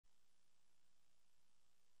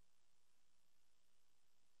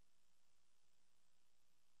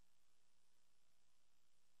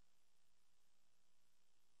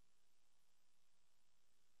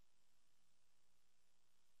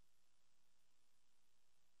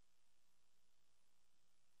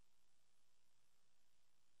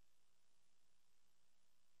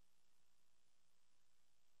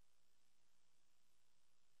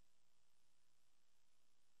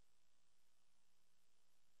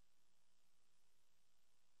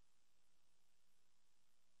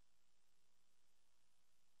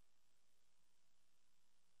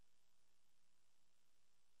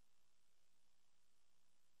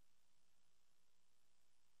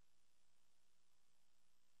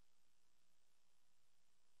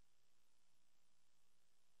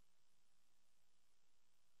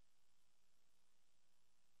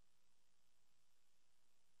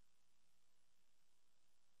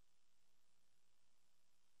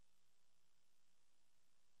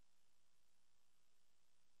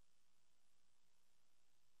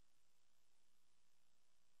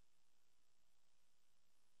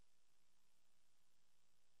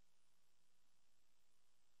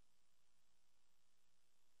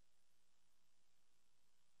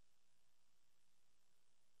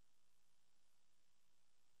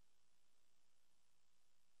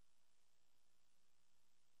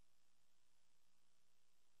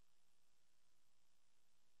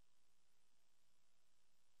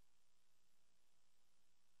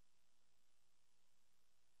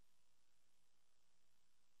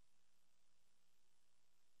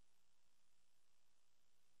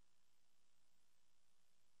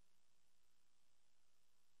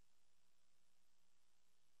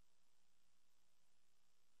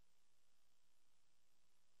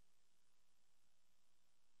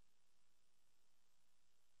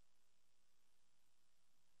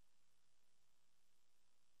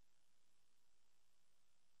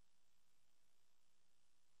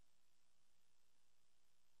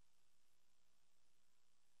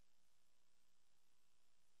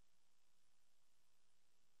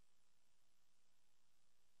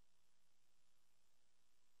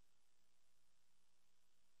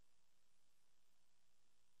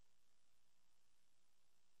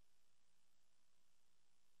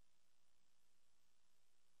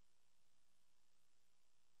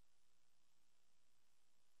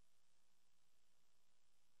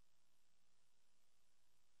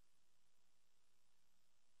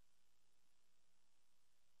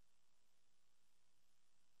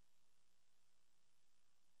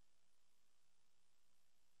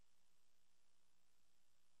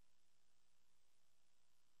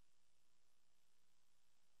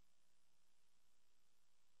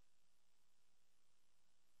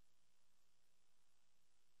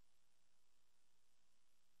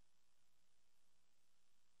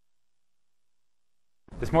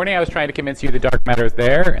This morning I was trying to convince you that dark matter is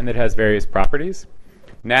there and that it has various properties.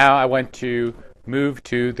 Now I want to move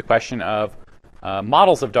to the question of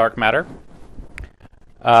models of dark matter.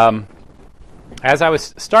 As I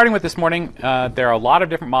was starting with this morning, there are a lot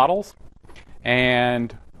of different models.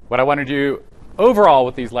 And what I want to do overall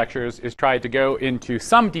with these lectures is try to go into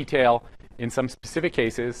some detail in some specific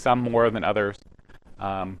cases, some more than others.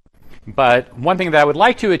 But one thing that I would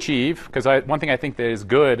like to achieve, because one thing I think that is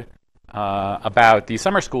good about these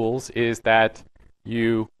summer schools is that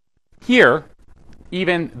you hear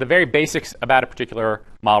even the very basics about a particular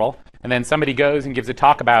model, and then somebody goes and gives a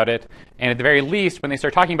talk about it, and at the very least, when they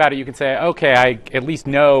start talking about it, you can say, okay, I at least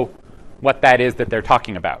know what that is that they're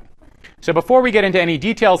talking about. So before we get into any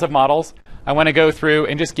details of models, I want to go through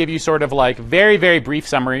and just give you sort of like very, very brief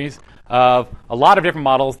summaries of a lot of different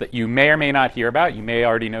models that you may or may not hear about. You may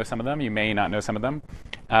already know some of them. You may not know some of them.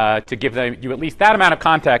 To give you at least that amount of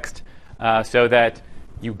context so that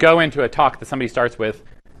you go into a talk that somebody starts with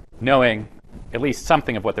knowing at least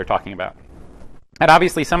something of what they're talking about. And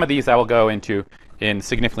obviously, some of these I will go into in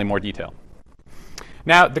significantly more detail.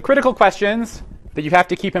 Now, the critical questions that you have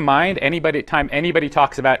to keep in mind time anybody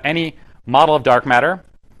talks about any model of dark matter,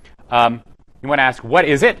 you want to ask, what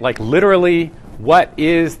is it? Like literally, what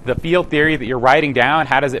is the field theory that you're writing down?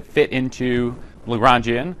 How does it fit into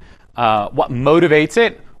Lagrangian? What motivates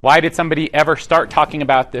it? Why did somebody ever start talking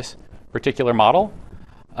about this particular model?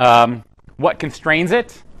 What constrains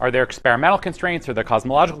it? Are there experimental constraints? Are there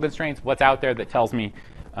cosmological constraints? What's out there that tells me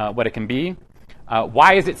what it can be?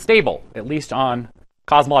 Why is it stable, at least on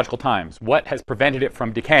cosmological times? What has prevented it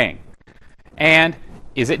from decaying? And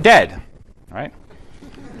is it dead? Right?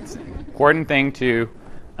 It's an important thing to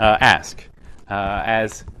ask.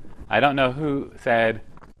 As I don't know who said,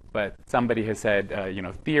 but somebody has said,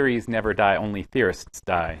 theories never die, only theorists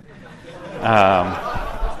die.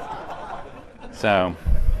 So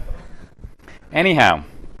anyhow,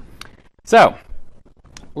 so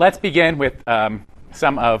let's begin with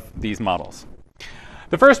some of these models.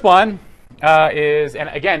 The first one is, and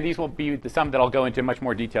again, these will be some that I'll go into much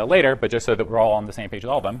more detail later, but just so that we're all on the same page with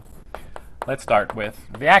all of them, let's start with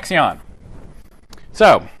the axion.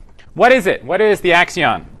 So what is it? What is the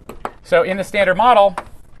axion? So in the standard model,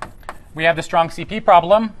 we have the strong CP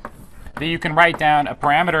problem that you can write down a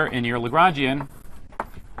parameter in your Lagrangian,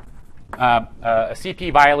 a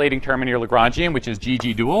CP violating term in your Lagrangian, which is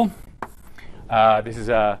GG dual. This is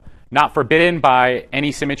not forbidden by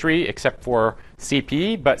any symmetry except for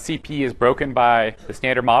CP, but CP is broken by the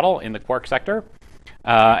standard model in the quark sector.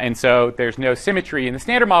 And so there's no symmetry in the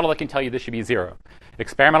standard model that can tell you this should be 0.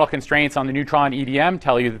 Experimental constraints on the neutron EDM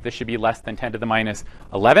tell you that this should be less than 10 to the minus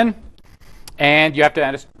 11. And you have to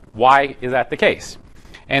ask, why is that the case?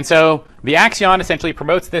 And so the axion essentially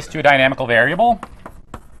promotes this to a dynamical variable.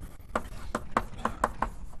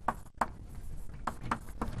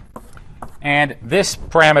 And this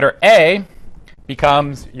parameter A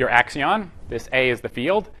becomes your axion. This A is the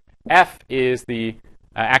field. F is the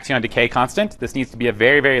axion decay constant. This needs to be a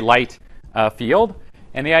very, very light field.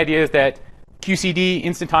 And the idea is that QCD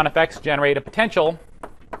instanton effects generate a potential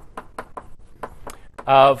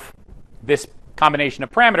of this combination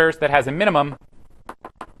of parameters that has a minimum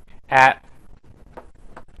at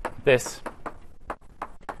this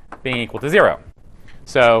being equal to 0.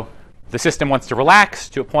 So the system wants to relax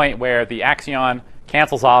to a point where the axion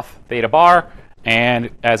cancels off theta bar,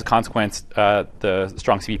 and as a consequence, the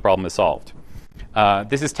strong CP problem is solved.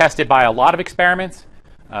 This is tested by a lot of experiments,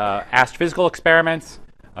 astrophysical experiments,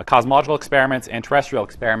 cosmological experiments, and terrestrial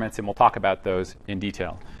experiments, and we'll talk about those in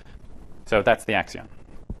detail. So that's the axion.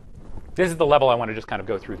 This is the level I want to just kind of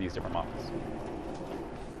go through these different models.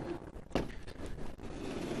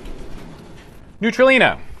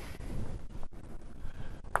 Neutralino.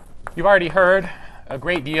 You've already heard a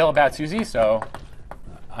great deal about Susie, so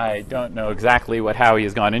I don't know exactly what Howie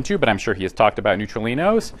has gone into, but I'm sure he has talked about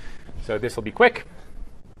neutralinos. So this will be quick.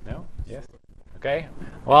 No? Yes? Okay.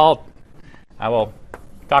 Well, I will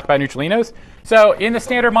talk about neutralinos. So in the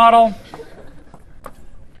standard model,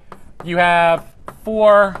 you have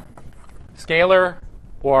 4 scalar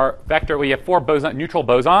or vector. We have 4 neutral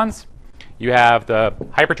bosons. You have the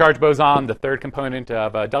hypercharged boson, the third component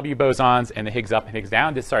of W bosons, and the Higgs up and Higgs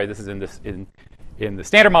down. This is in the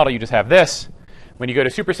standard model. You just have this. When you go to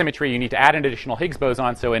supersymmetry, you need to add an additional Higgs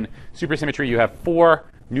boson. So in supersymmetry, you have 4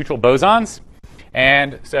 neutral bosons.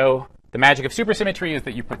 And so the magic of supersymmetry is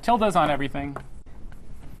that you put tildes on everything.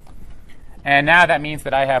 And now that means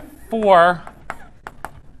that I have 4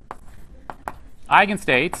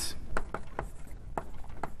 eigenstates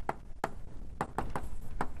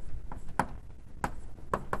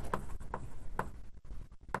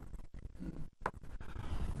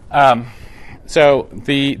So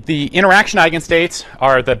the interaction eigenstates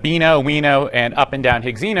are the Beano, Weino, and up and down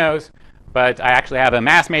Higgsinos, but I actually have a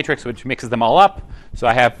mass matrix which mixes them all up. So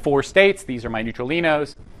I have 4 states. These are my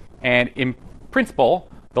neutralinos. And in principle,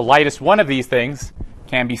 the lightest one of these things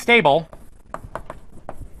can be stable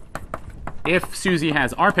if SUSY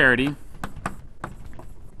has R parity,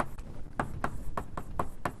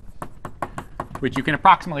 which you can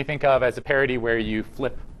approximately think of as a parity where you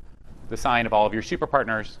flip the sign of all of your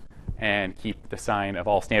superpartners and keep the sign of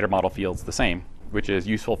all standard model fields the same, which is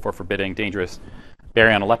useful for forbidding dangerous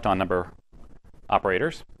baryon and lepton number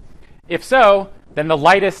operators. If so, then the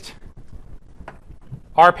lightest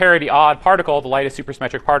R parity odd particle, the lightest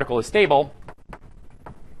supersymmetric particle, is stable.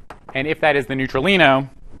 And if that is the neutralino,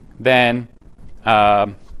 then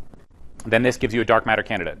this gives you a dark matter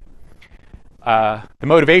candidate. The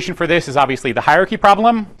motivation for this is obviously the hierarchy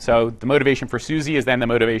problem. So the motivation for SUSY is then the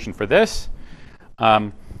motivation for this.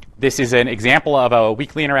 This is an example of a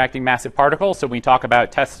weakly interacting massive particle. So when we talk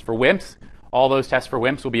about tests for WIMPs, all those tests for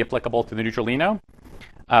WIMPs will be applicable to the neutralino.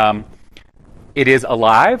 It is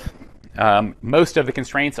alive. Most of the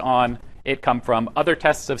constraints on it come from other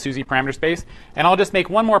tests of SUSY parameter space. And I'll just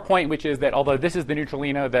make one more point, which is that although this is the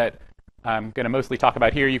neutralino that I'm going to mostly talk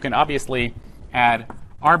about here, you can obviously add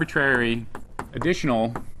arbitrary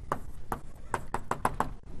additional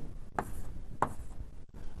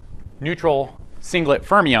neutral singlet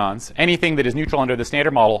fermions. Anything that is neutral under the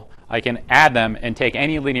standard model, I can add them and take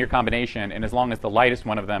any linear combination, and as long as the lightest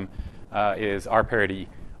one of them is R parity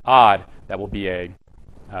odd, that will be a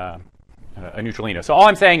neutralino. So all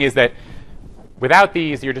I'm saying is that without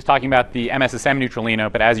these, you're just talking about the MSSM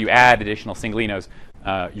neutralino, but as you add additional singlinos,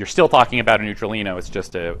 you're still talking about a neutralino. It's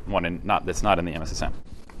just a one that's not in the MSSM.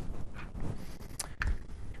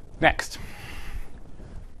 Next,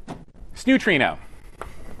 sneutrino.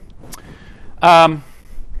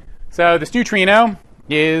 So the sneutrino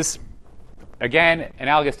is, again,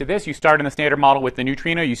 analogous to this. You start in the standard model with the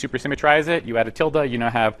neutrino. You supersymmetrize it. You add a tilde. You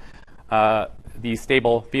now have these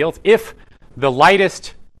stable fields. If the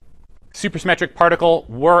lightest supersymmetric particle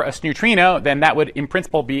were a sneutrino, then that would, in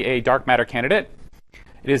principle, be a dark matter candidate.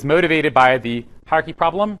 It is motivated by the hierarchy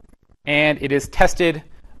problem, and it is tested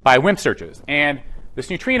by WIMP searches. And the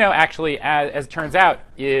sneutrino, actually, as it turns out,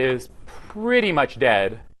 is pretty much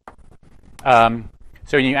dead.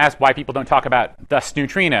 So when you ask why people don't talk about the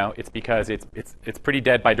sneutrino, it's because it's pretty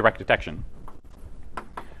dead by direct detection.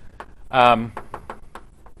 There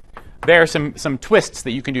are some twists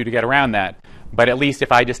that you can do to get around that. But at least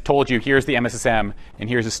if I just told you, here's the MSSM and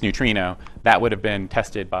here's a sneutrino, that would have been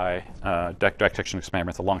tested by direct detection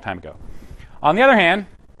experiments a long time ago. On the other hand,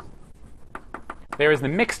 there is the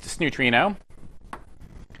mixed sneutrino.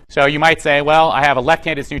 So you might say, well, I have a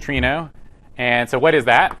left-handed sneutrino. And so what is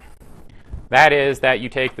that? That is that you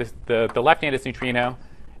take the left-handed sneutrino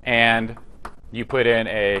and you put in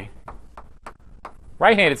a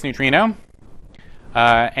right-handed sneutrino.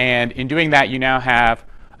 And in doing that, you now have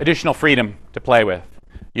additional freedom to play with.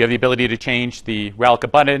 You have the ability to change the relic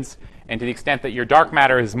abundance, and to the extent that your dark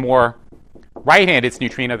matter is more right-handed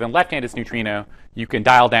sneutrino than left-handed sneutrino, you can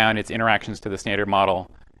dial down its interactions to the standard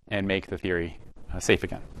model and make the theory safe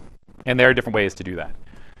again. And there are different ways to do that.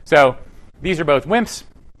 So these are both WIMPs.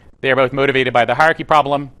 They are both motivated by the hierarchy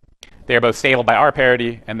problem. They are both stable by R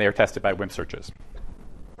parity, and they are tested by WIMP searches.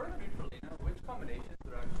 For the neutralino, which combinations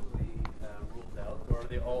are actually ruled out, or are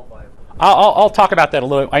they all viable? I'll talk about that a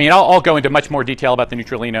little. I mean, I'll go into much more detail about the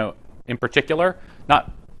neutralino in particular.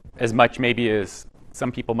 Not as much maybe as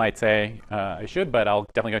some people might say I should, but I'll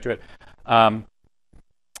definitely go into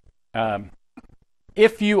it.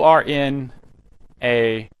 If you are in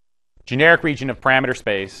a generic region of parameter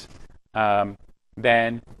space,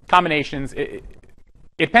 then combinations, it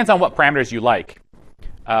depends on what parameters you like.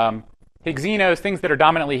 Higgsinos, things that are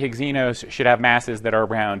dominantly Higgsinos should have masses that are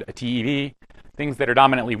around a TeV. Things that are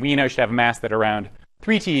dominantly Weino should have a mass that are around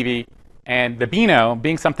 3 TeV. And the Beano,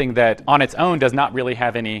 being something that on its own does not really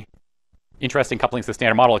have any interesting couplings to the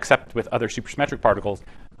standard model except with other supersymmetric particles,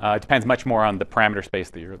 depends much more on the parameter space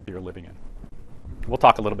that you're living in. We'll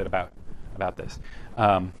talk a little bit about this.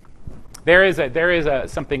 There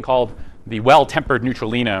is something called the well-tempered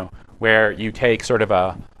neutralino, where you take sort of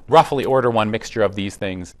a roughly order 1 mixture of these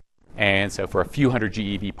things, and so for a few hundred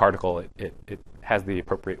GeV particle, it has the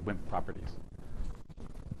appropriate WIMP properties.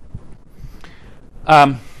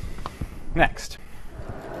 Next.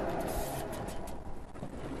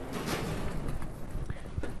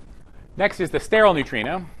 Next is the sterile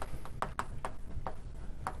neutrino.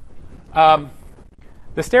 The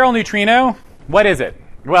sterile neutrino, what is it?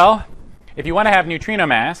 Well, if you want to have neutrino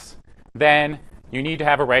mass, then you need to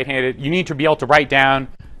have you need to be able to write down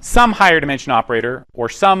some higher dimension operator or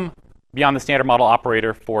some beyond the standard model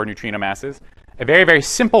operator for neutrino masses. A very, very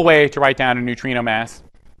simple way to write down a neutrino mass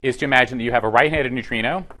is to imagine that you have a right-handed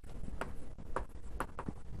neutrino,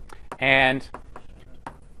 and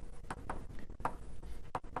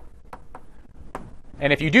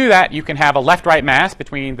if you do that, you can have a left-right mass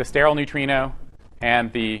between the sterile neutrino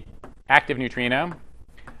and the active neutrino.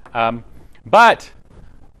 But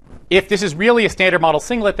if this is really a standard model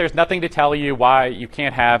singlet, there's nothing to tell you why you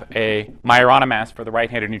can't have a Majorana mass for the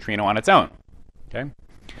right-handed neutrino on its own. Okay?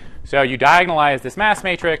 So you diagonalize this mass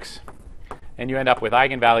matrix, and you end up with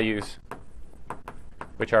eigenvalues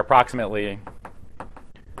which are approximately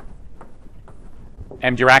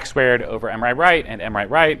m Dirac squared over m right right and m right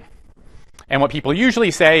right. And what people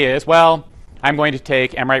usually say is, well, I'm going to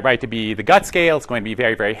take m right right to be the gut scale. It's going to be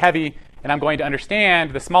very, very heavy. And I'm going to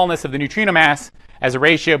understand the smallness of the neutrino mass as a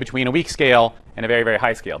ratio between a weak scale and a very, very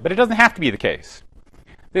high scale. But it doesn't have to be the case.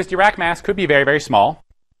 This Dirac mass could be very, very small.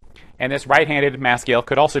 And this right-handed mass scale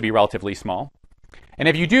could also be relatively small. And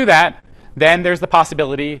if you do that, then there's the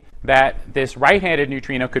possibility that this right-handed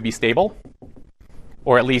neutrino could be stable,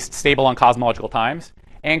 or at least stable on cosmological times,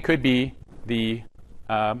 and could be the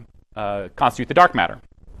constitute the dark matter.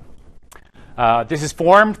 This is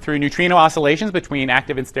formed through neutrino oscillations between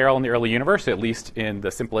active and sterile in the early universe, at least in the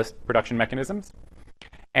simplest production mechanisms.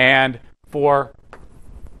 And for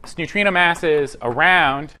neutrino masses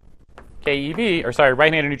around KeV, or sorry,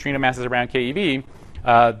 right-handed neutrino masses around KeV,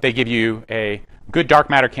 they give you a good dark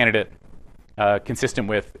matter candidate consistent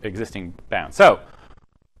with existing bounds. So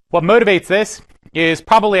what motivates this is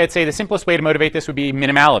probably, I'd say, the simplest way to motivate this would be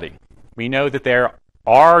minimality. We know that there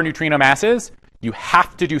are neutrino masses. You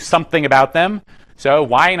have to do something about them. So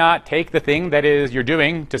why not take the thing that is you're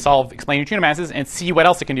doing to explain neutrino masses and see what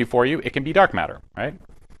else it can do for you? It can be dark matter, right?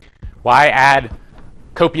 Why add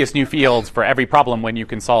copious new fields for every problem when you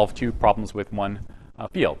can solve two problems with one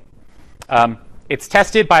field? It's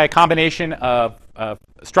tested by a combination of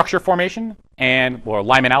structure formation or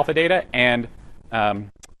Lyman alpha data and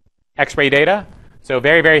X-ray data. So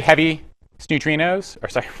very, very heavy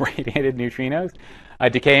right-handed neutrinos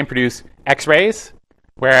decay and produce X-rays,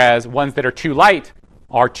 whereas ones that are too light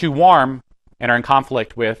are too warm and are in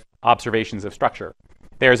conflict with observations of structure.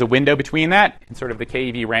 There's a window between that in sort of the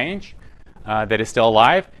KeV range that is still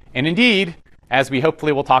alive. And indeed, as we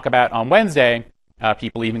hopefully will talk about on Wednesday,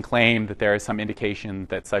 people even claim that there is some indication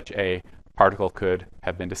that such a particle could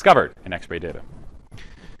have been discovered in X-ray data.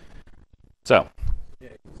 So,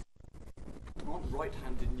 aren't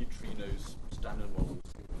right-handed neutrinos standard model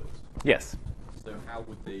singlets? Yes. So how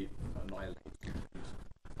would they annihilate?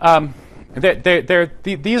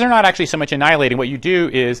 These are not actually so much annihilating. What you do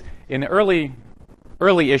is, in the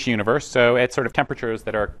early-ish universe, so at sort of temperatures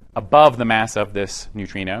that are above the mass of this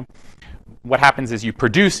neutrino, what happens is you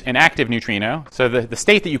produce an active neutrino. So the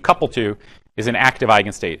state that you couple to is an active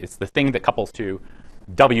eigenstate. It's the thing that couples to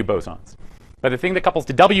W bosons. But the thing that couples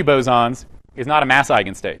to W bosons is not a mass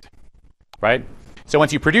eigenstate, right? So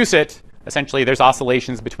once you produce it, essentially there's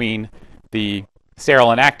oscillations between the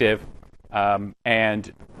sterile and active,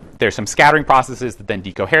 and there's some scattering processes that then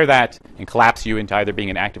decohere that and collapse you into either being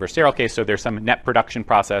an active or sterile case. So there's some net production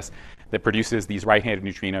process that produces these right-handed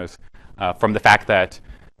neutrinos from the fact that,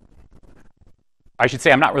 I should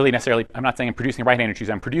say, I'm not saying I'm producing right-handed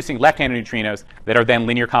neutrinos. I'm producing left-handed neutrinos that are then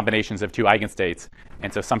linear combinations of two eigenstates.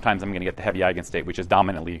 And so sometimes I'm going to get the heavy eigenstate, which is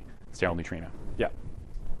dominantly sterile neutrino. Yeah.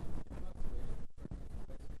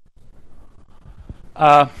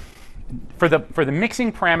 For the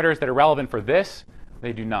mixing parameters that are relevant for this,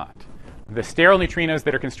 they do not. The sterile neutrinos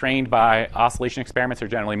that are constrained by oscillation experiments are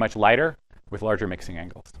generally much lighter with larger mixing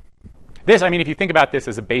angles. This, I mean, if you think about this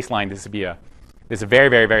as a baseline, this is a very,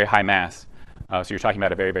 very, very high mass. So you're talking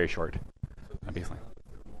about a very, very short baseline.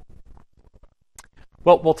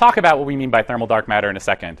 Well, we'll talk about what we mean by thermal dark matter in a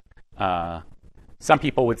second. Some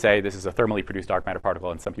people would say this is a thermally produced dark matter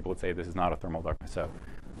particle, and some people would say this is not a thermal dark matter. So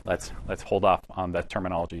let's hold off on that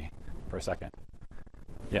terminology for a second.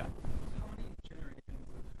 Yeah. How many generations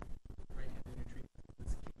of right-handed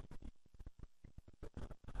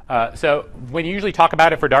neutrinos? So when you usually talk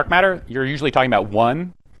about it for dark matter, you're usually talking about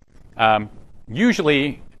one.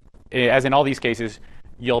 Usually, as in all these cases,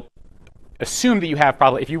 you'll assume that you have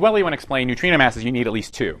probably, if you really want to explain neutrino masses, you need at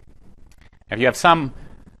least two. If you have some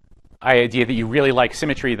idea that you really like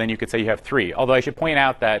symmetry, then you could say you have three. Although I should point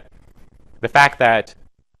out that the fact that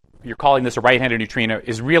you're calling this a right-handed neutrino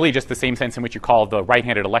is really just the same sense in which you call the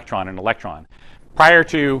right-handed electron an electron. Prior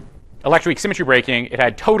to electroweak symmetry breaking, it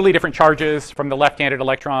had totally different charges from the left-handed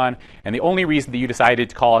electron, and the only reason that you decided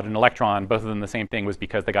to call it an electron, both of them the same thing, was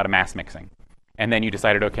because they got a mass mixing. and then you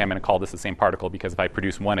decided, okay, I'm going to call this the same particle because if I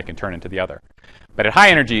produce one, it can turn into the other. But at high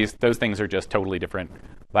energies, those things are just totally different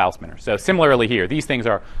Weyl spinners. So similarly here, these things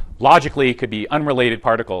are logically could be unrelated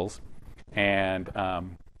particles, and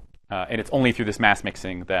it's only through this mass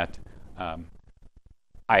mixing that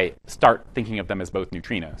I start thinking of them as both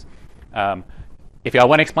neutrinos. If I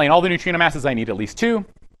want to explain all the neutrino masses, I need at least two.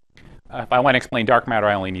 If I want to explain dark matter,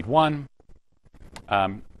 I only need one. Yeah.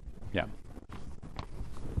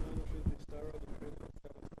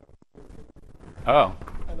 Oh.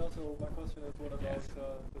 And also, my question is, what about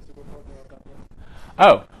the superpartner of that one?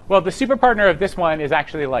 Oh, well, the superpartner of this one is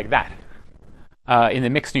actually like that in the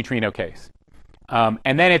mixed neutrino case.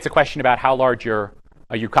 And then it's a question about how large your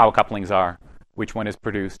Yukawa couplings are, which one is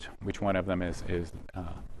produced, which one of them is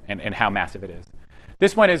and how massive it is.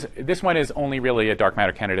 This one is only really a dark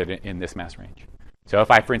matter candidate in this mass range. So if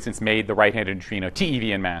I, for instance, made the right-handed neutrino TeV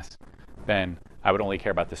in mass, then I would only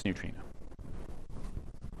care about this neutrino.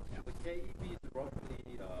 The KEV is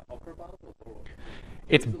roughly upper bound or lower?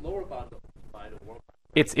 It's the lower bound by the warm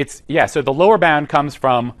bound. Yeah. So the lower bound comes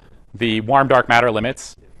from the warm dark matter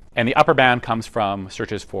limits, and the upper bound comes from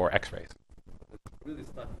searches for X-rays. It's really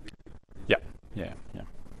stuck. Yeah.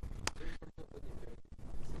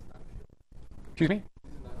 Excuse me?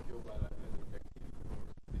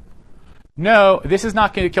 No, this is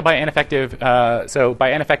not going to kill by ineffective. So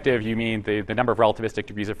by ineffective, you mean the number of relativistic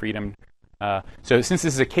degrees of freedom. So since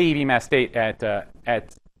this is a KeV mass state at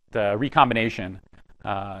the recombination,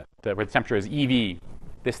 where the temperature is EV,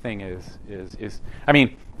 this thing is. I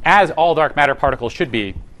mean, as all dark matter particles should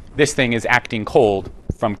be, this thing is acting cold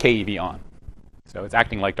from KeV on. So it's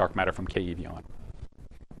acting like dark matter from KeV on.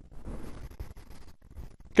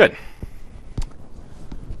 Good.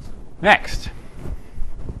 Next.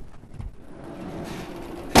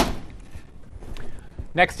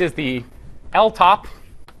 Next is the L-top.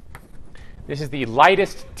 This is the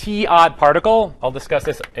lightest T-odd particle. I'll discuss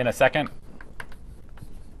this in a second.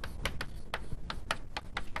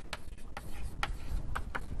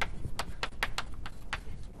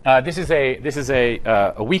 This is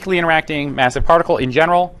a weakly interacting massive particle in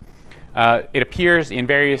general. It appears in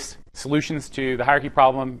various solutions to the hierarchy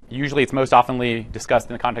problem. Usually it's most oftenly discussed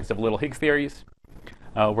in the context of little Higgs theories,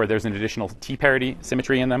 where there's an additional T-parity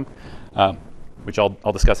symmetry in them, which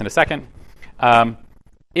I'll discuss in a second.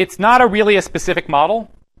 It's not really a specific model.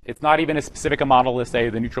 It's not even as specific a model as, say,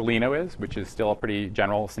 the neutralino is, which is still a pretty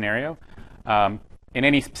general scenario. In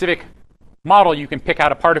any specific model, you can pick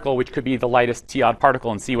out a particle which could be the lightest T-odd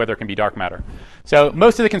particle and see whether it can be dark matter. So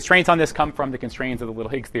most of the constraints on this come from the constraints of the little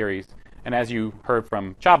Higgs theories. And as you heard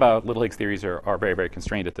from Csaba, little Higgs theories are very, very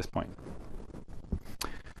constrained at this point.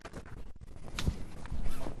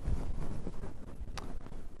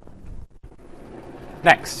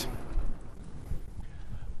 Next.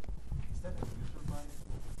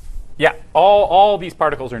 Yeah, all these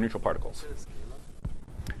particles are neutral particles.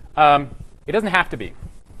 It doesn't have to be.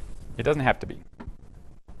 It doesn't have to be.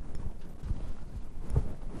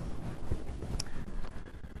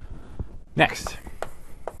 Next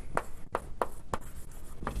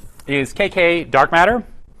is KK dark matter.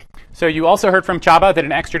 So you also heard from Csaba that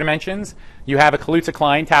in extra dimensions you have a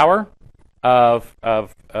Kaluza-Klein tower of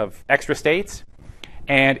extra states.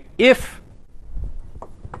 And if,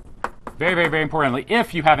 very, very, very importantly,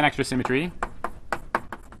 if you have an extra symmetry,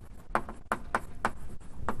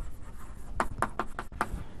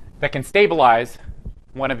 that can stabilize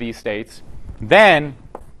one of these states, then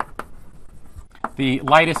the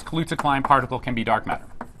lightest Kaluza-Klein particle can be dark matter.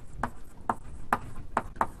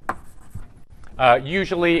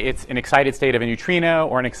 Usually it's an excited state of a neutrino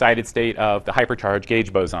or an excited state of the hypercharged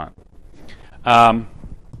gauge boson.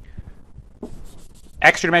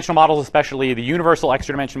 Extra-dimensional models, especially the universal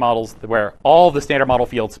extra-dimensional models where all the standard model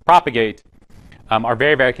fields propagate, are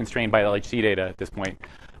very, very constrained by LHC data at this point.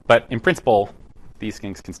 But in principle, these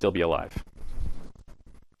things can still be alive.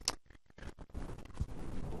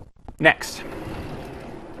 Next.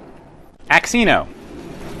 Axino.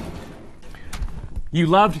 You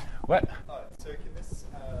loved what? So can this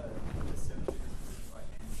symmetry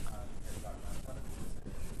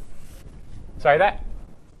Sorry, that?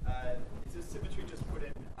 is this symmetry just put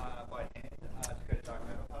in by hand to create a dark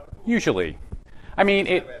matter particle? Usually. I mean,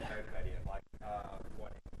 it.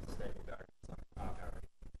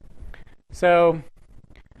 So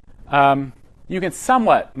you can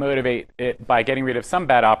somewhat motivate it by getting rid of some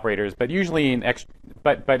bad operators, but usually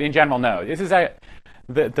but in general, no. This is the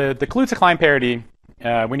Kaluza-Klein parity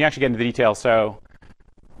when you actually get into the details. So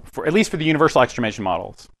at least for the universal extra-dimension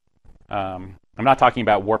models, I'm not talking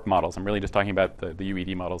about warp models. I'm really just talking about the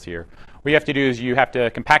UED models here. What you have to do is you have to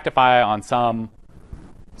compactify on some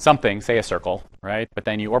something, say a circle, right? But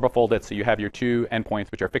then you orbifold it so you have your two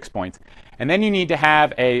endpoints, which are fixed points. And then you need to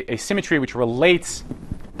have a symmetry which relates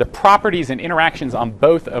the properties and interactions on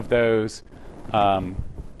both of those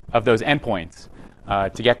endpoints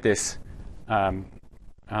to get this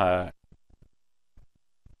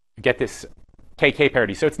KK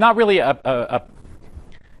parity. So it's not really a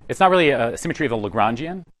symmetry of the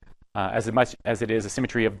Lagrangian as much as it is a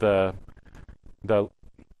symmetry of the.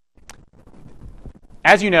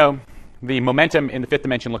 As you know, the momentum in the fifth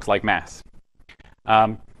dimension looks like mass.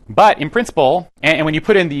 But in principle, and when you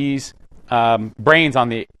put in these branes on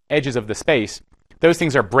the edges of the space, those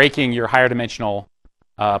things are breaking your higher dimensional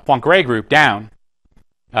Poincare group down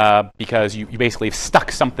because you basically have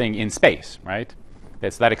stuck something in space, right? So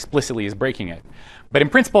that explicitly is breaking it. But in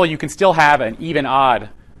principle, you can still have an even-odd.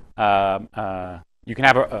 You can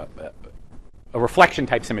have a reflection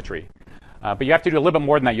type symmetry. But you have to do a little bit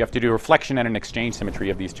more than that. You have to do a reflection and an exchange symmetry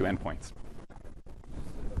of these two endpoints.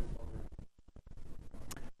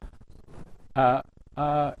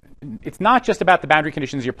 It's not just about the boundary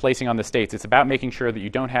conditions you're placing on the states. It's about making sure that you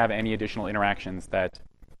don't have any additional interactions that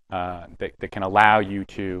can allow you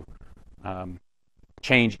to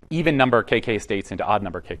change even number KK states into odd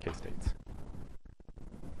number KK states.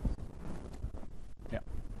 Yeah.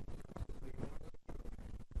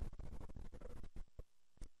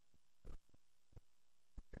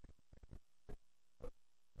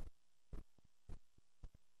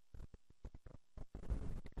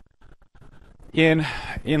 In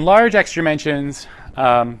large extra dimensions,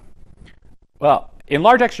 in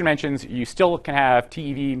large extra dimensions, you still can have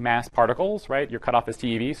TeV mass particles, right? Your cutoff is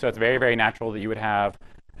TeV, so it's very, very natural that you would have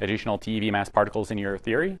additional TeV mass particles in your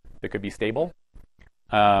theory that could be stable.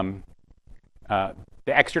 The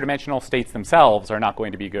extra dimensional states themselves are not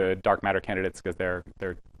going to be good dark matter candidates because they're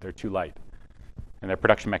too light, and their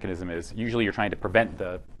production mechanism is usually you're trying to prevent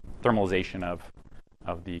the thermalization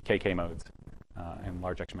of the KK modes in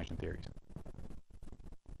large extra dimension theories.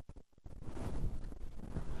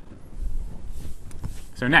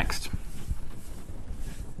 So next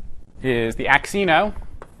is the axino.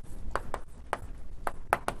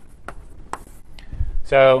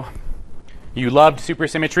 So you loved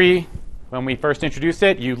supersymmetry when we first introduced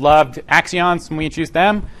it. You loved axions when we introduced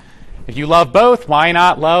them. If you love both, why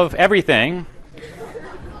not love everything?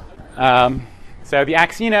 So the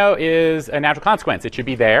axino is a natural consequence. It should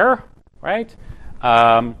be there, right?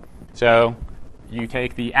 So you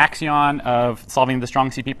take the axion of solving the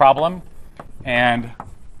strong CP problem, and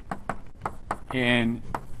in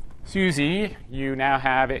SUSY, you now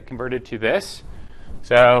have it converted to this.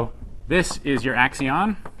 So this is your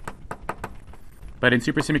axion. But in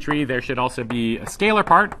supersymmetry, there should also be a scalar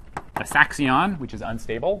part, a saxion, which is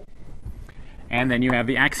unstable. And then you have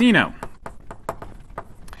the axino.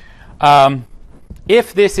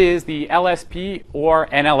 If this is the LSP or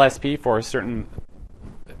NLSP for a certain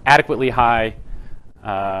adequately high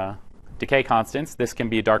decay constants, this can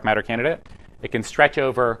be a dark matter candidate. It can stretch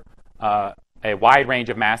over a wide range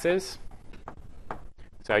of masses.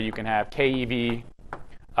 So you can have KeV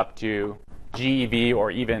up to GeV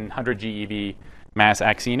or even 100 GeV mass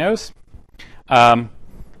axinos.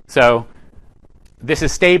 So this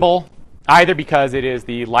is stable either because it is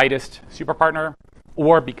the lightest superpartner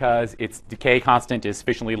or because its decay constant is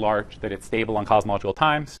sufficiently large that it's stable on cosmological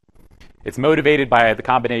times. It's motivated by the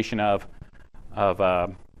combination of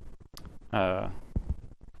the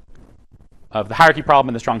hierarchy problem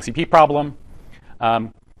and the strong CP problem.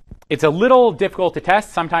 It's a little difficult to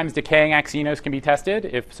test. Sometimes decaying axinos can be tested.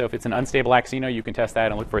 If it's an unstable axino, you can test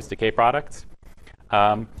that and look for its decay products.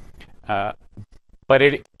 But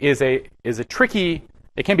it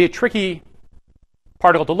can be a tricky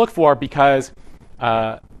particle to look for because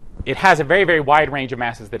it has a very, very wide range of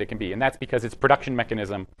masses that it can be. And that's because its production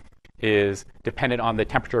mechanism is dependent on the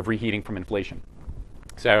temperature of reheating from inflation.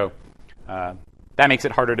 So that makes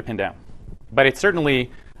it harder to pin down. But it's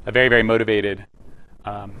certainly a very, very motivated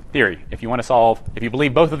theory. If you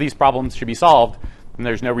believe both of these problems should be solved, then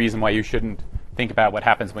there's no reason why you shouldn't think about what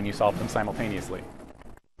happens when you solve them simultaneously.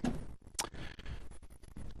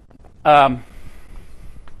 In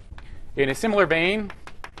a similar vein,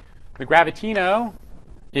 the gravitino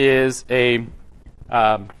is a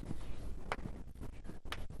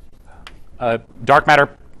dark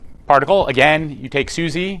matter particle. Again, you take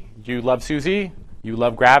SUSY. You love SUSY. You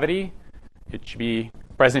love gravity. It should be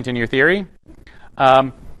present in your theory.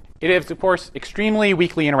 It is, of course, extremely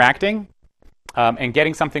weakly interacting, and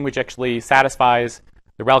getting something which actually satisfies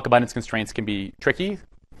the relic abundance constraints can be tricky.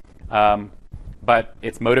 But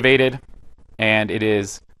it's motivated, and it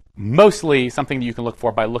is mostly something that you can look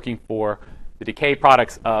for by looking for the decay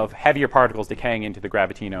products of heavier particles decaying into the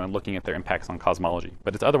gravitino and looking at their impacts on cosmology.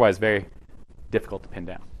 But it's otherwise very difficult to pin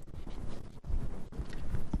down.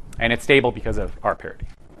 And it's stable because of R parity.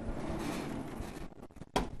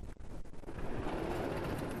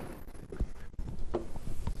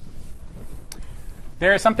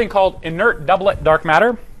 There is something called inert doublet dark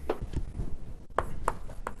matter.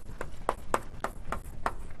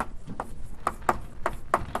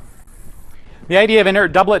 The idea of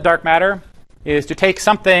inert doublet dark matter is to take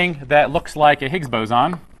something that looks like a Higgs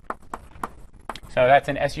boson. So that's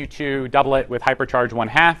an SU2 doublet with hypercharge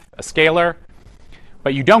 1/2, a scalar.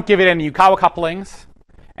 But you don't give it any Yukawa couplings,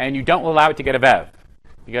 and you don't allow it to get a VEV,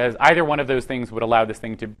 because either one of those things would allow this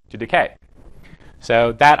thing to decay.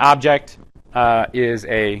 So that object is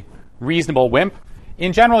a reasonable WIMP.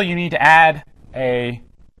 In general, you need to add an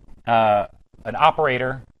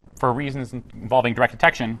operator for reasons involving direct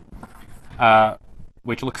detection,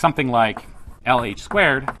 which looks something like LH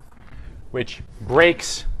squared, which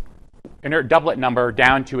breaks inert doublet number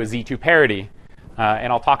down to a Z2 parity.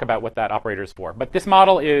 And I'll talk about what that operator is for. But this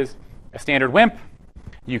model is a standard WIMP.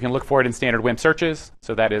 You can look for it in standard WIMP searches.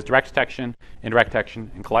 So that is direct detection, indirect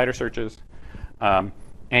detection, and collider searches.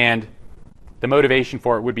 And the motivation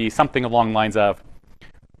for it would be something along the lines of,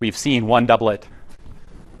 we've seen one doublet.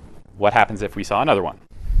 What happens if we saw another one?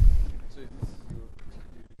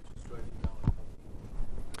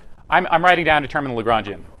 I'm writing down a terminal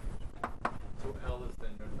Lagrangian. So L is the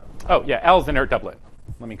inert doublet. Oh, yeah, L is the inert doublet.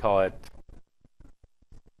 Let me call it.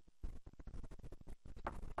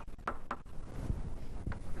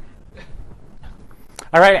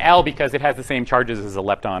 I write L because it has the same charges as a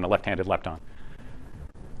lepton, a left-handed lepton.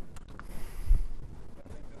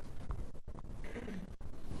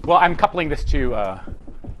 Well, I'm coupling this to,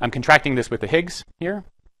 I'm contracting this with the Higgs here.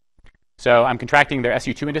 So I'm contracting their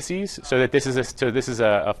SU2 indices so that this is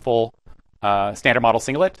a full standard model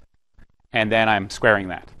singlet, and then I'm squaring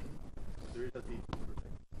that.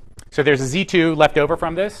 So there's a Z2 left over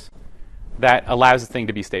from this that allows the thing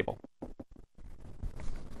to be stable.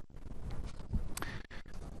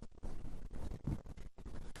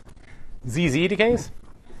 ZZ decays?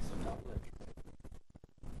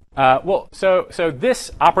 Well, so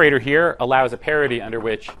this operator here allows a parity under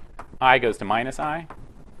which I goes to minus I.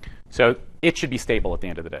 So it should be stable at the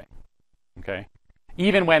end of the day. Okay?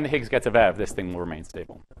 Even when the Higgs gets a VEV, this thing will remain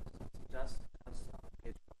stable.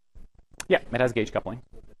 Yeah, it has gauge coupling.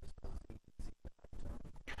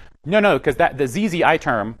 No, because the ZZI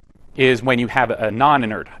term is when you have a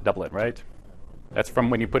non-inert doublet, right? That's from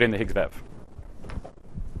when you put in the Higgs VEV.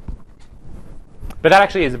 But that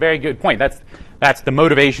actually is a very good point. That's the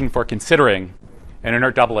motivation for considering an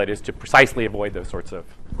inert doublet, is to precisely avoid those sorts of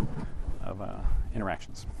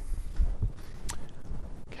interactions.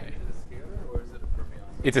 Okay. Is it a scalar or is it a fermion?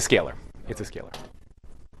 It's a scalar. It's a scalar.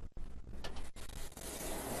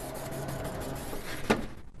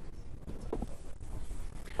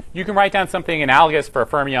 You can write down something analogous for a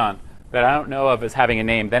fermion that I don't know of as having a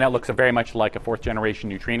name. Then it looks very much like a fourth generation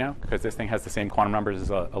neutrino, because this thing has the same quantum numbers as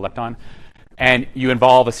a lepton. And you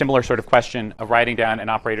involve a similar sort of question of writing down an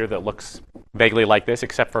operator that looks vaguely like this,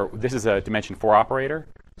 except for this is a dimension 4 operator,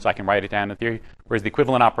 so I can write it down in theory. Whereas the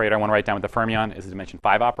equivalent operator I want to write down with the fermion is a dimension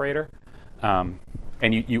 5 operator. And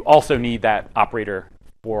you also need that operator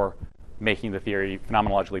for making the theory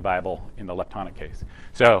phenomenologically viable in the leptonic case.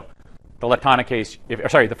 So the leptonic case, the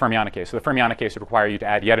fermionic case. So the fermionic case would require you to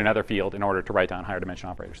add yet another field in order to write down higher dimension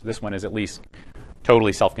operators. So this one is at least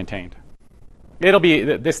totally self-contained. It'll be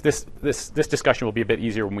this discussion will be a bit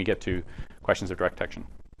easier when we get to questions of direct detection.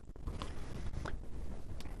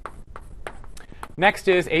 Next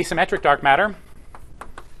is asymmetric dark matter.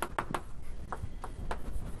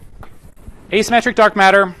 Asymmetric dark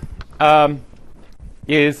matter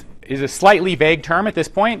is a slightly vague term at this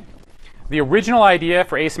point. The original idea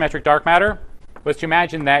for asymmetric dark matter was to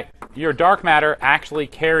imagine that your dark matter actually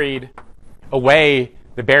carried away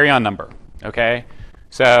the baryon number. Okay,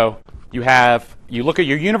 so you look at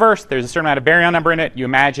your universe. There's a certain amount of baryon number in it. You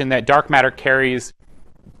imagine that dark matter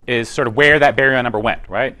is sort of where that baryon number went,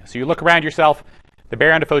 right? So you look around yourself. The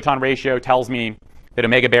baryon to photon ratio tells me that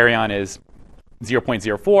omega baryon is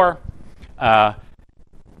 0.04.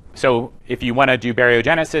 So if you want to do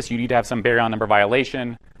baryogenesis, you need to have some baryon number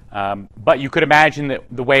violation. But you could imagine that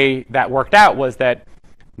the way that worked out was that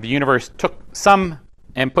the universe took some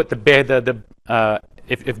and put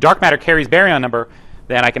if dark matter carries baryon number,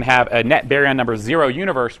 then I can have a net baryon number 0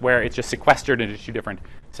 universe where it's just sequestered into 2 different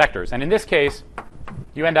sectors. And in this case,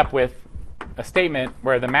 you end up with a statement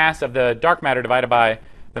where the mass of the dark matter divided by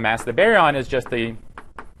the mass of the baryon is just the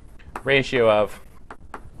ratio of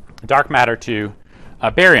dark matter to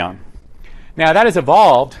baryon. Now, that has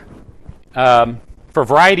evolved for a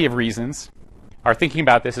variety of reasons. Our thinking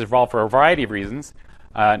about this has evolved for a variety of reasons,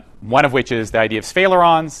 one of which is the idea of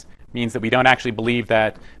sphalerons, means that we don't actually believe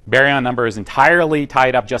that baryon number is entirely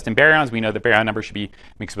tied up just in baryons. We know that baryon number should be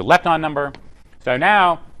mixed with lepton number. So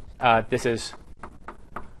now this is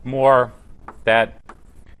more that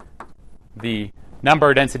the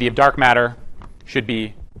number density of dark matter should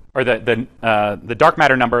be, or the dark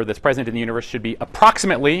matter number that's present in the universe should be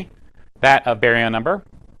approximately that of baryon number,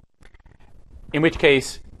 in which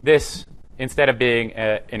case this, instead of being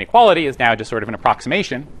an inequality, is now just sort of an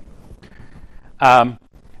approximation.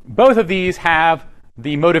 Both of these have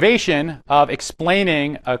the motivation of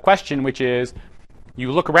explaining a question, which is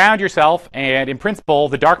you look around yourself, and in principle,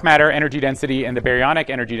 the dark matter energy density and the baryonic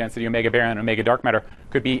energy density, omega baryon and omega dark matter,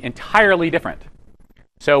 could be entirely different.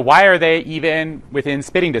 So why are they even within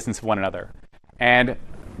spitting distance of one another? And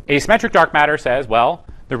asymmetric dark matter says, well,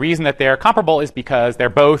 the reason that they're comparable is because they're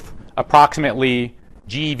both approximately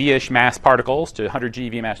GeV-ish mass particles to 100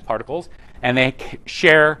 GeV mass particles, and they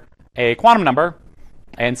share a quantum number,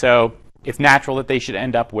 and so it's natural that they should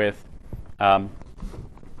end up with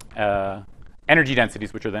energy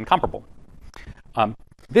densities which are then comparable.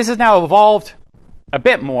 This has now evolved a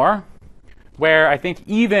bit more, where I think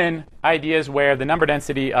even ideas where the number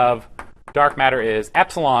density of dark matter is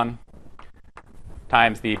epsilon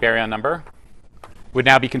times the baryon number would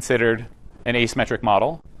now be considered an asymmetric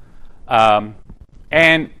model. And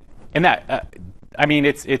that, I mean,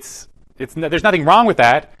 there's nothing wrong with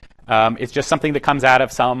that. It's just something that comes out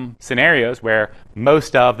of some scenarios where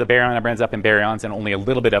most of the baryon number ends up in baryons and only a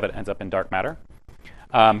little bit of it ends up in dark matter.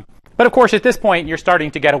 But of course, at this point, you're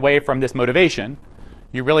starting to get away from this motivation.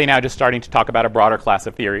 You're really now just starting to talk about a broader class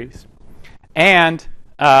of theories. And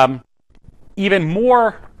even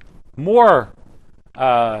more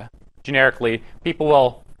generically, people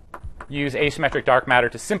will use asymmetric dark matter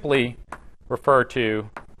to simply refer to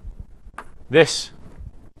this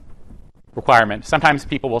requirement. Sometimes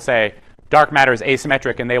people will say dark matter is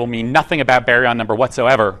asymmetric, and they will mean nothing about baryon number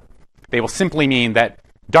whatsoever. They will simply mean that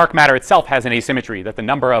dark matter itself has an asymmetry, that the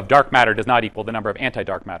number of dark matter does not equal the number of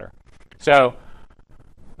anti-dark matter. So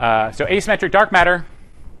asymmetric dark matter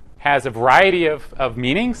has a variety of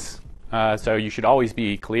meanings. So you should always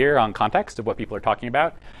be clear on context of what people are talking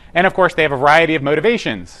about. And of course, they have a variety of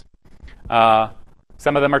motivations.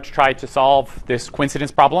 Some of them are to try to solve this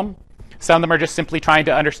coincidence problem. Some of them are just simply trying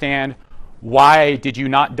to understand why did you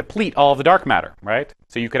not deplete all of the dark matter, right?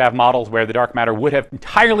 So you could have models where the dark matter would have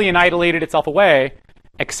entirely annihilated itself away,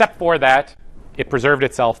 except for that it preserved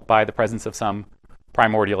itself by the presence of some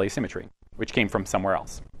primordial asymmetry, which came from somewhere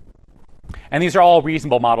else. And these are all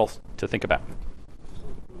reasonable models to think about.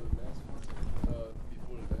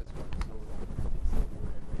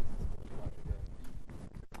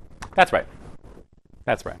 That's right.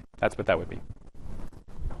 That's right. That's what that would be.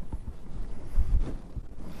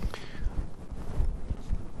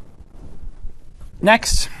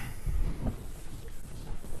 Next,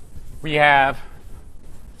 we have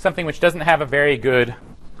something which doesn't have a very good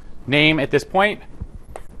name at this point,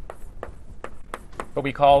 but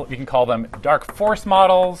we can call them dark force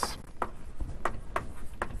models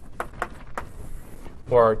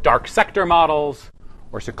or dark sector models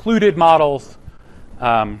or secluded models.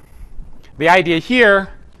 The idea here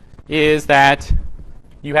is that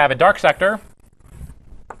you have a dark sector,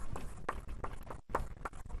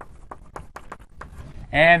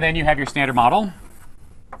 and then you have your standard model,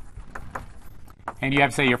 and you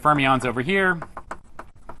have, say, your fermions over here,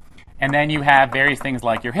 and then you have various things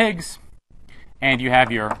like your Higgs, and you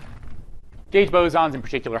have your gauge bosons, in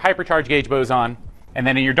particular hypercharged gauge boson, and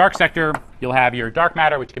then in your dark sector you'll have your dark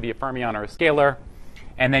matter, which could be a fermion or a scalar,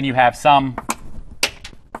 and then you have some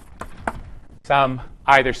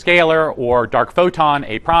either scalar or dark photon,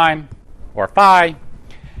 A prime or phi,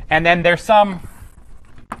 and then there's some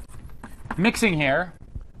mixing here,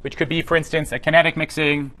 which could be, for instance, a kinetic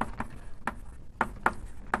mixing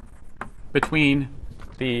between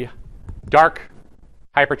the dark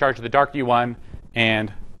hypercharge of the dark U1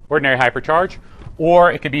 and ordinary hypercharge,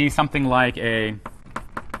 or it could be something like a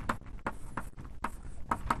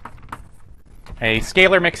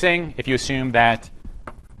scalar mixing if you assume that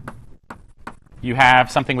you have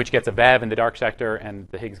something which gets a VEV in the dark sector and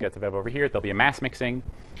the Higgs gets a VEV over here. There'll be a mass mixing.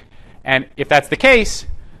 And if that's the case,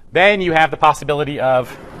 then you have the possibility of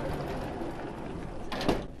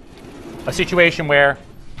a situation where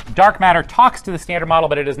dark matter talks to the standard model,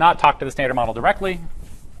 but it does not talk to the standard model directly.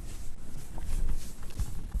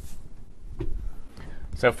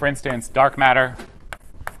 So for instance, dark matter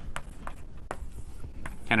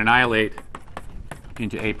can annihilate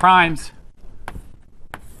into A primes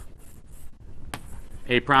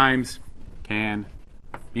A primes can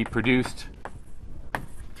be produced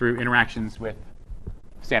through interactions with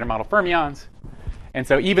standard model fermions. And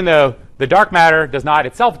so even though the dark matter does not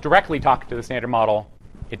itself directly talk to the standard model,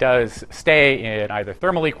 it does stay in either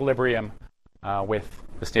thermal equilibrium with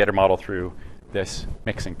the standard model through this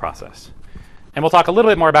mixing process. And we'll talk a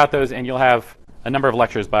little bit more about those, and you'll have a number of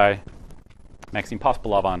lectures by Maxime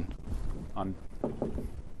Pospelov on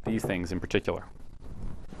these things in particular.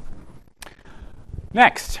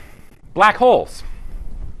 Next, black holes.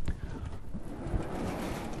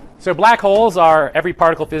 So black holes are every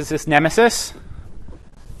particle physicist's nemesis,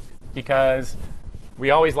 because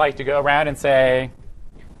we always like to go around and say,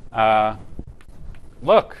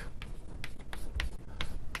 look,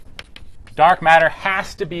 dark matter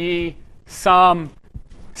has to be some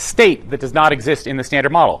state that does not exist in the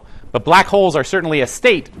standard model. But black holes are certainly a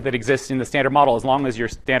state that exists in the standard model as long as your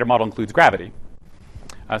standard model includes gravity.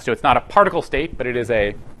 So it's not a particle state, but it is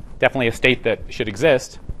definitely a state that should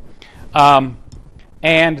exist.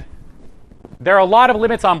 And there are a lot of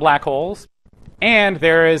limits on black holes. And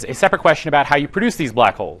there is a separate question about how you produce these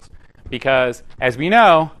black holes. Because, as we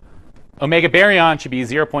know, omega baryon should be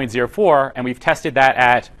 0.04, and we've tested that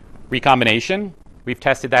at recombination. We've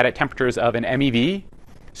tested that at temperatures of an MeV.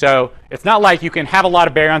 So it's not like you can have a lot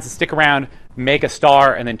of baryons that stick around, make a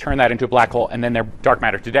star, and then turn that into a black hole, and then they're dark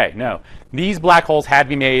matter today. No. These black holes had to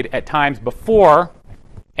be made at times before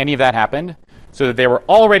any of that happened, so that they were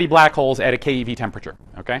already black holes at a keV temperature.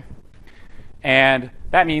 Okay? And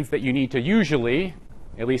that means that you need to usually,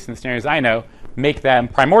 at least in the scenarios I know, make them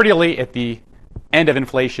primordially at the end of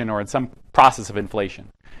inflation or in some process of inflation.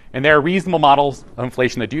 And there are reasonable models of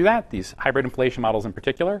inflation that do that, these hybrid inflation models in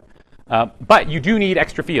particular. But you do need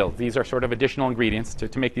extra fields. These are sort of additional ingredients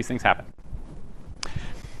to make these things happen.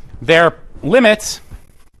 There are limits.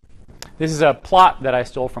 This is a plot that I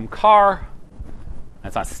stole from Carr.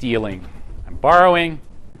 That's not stealing. I'm borrowing.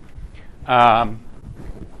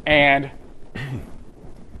 And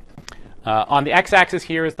on the x-axis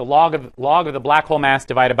here is the log of the black hole mass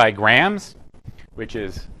divided by grams, which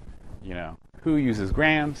is, who uses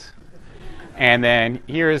grams? And then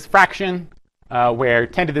here is fraction, where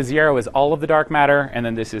 10 to the 0 is all of the dark matter, and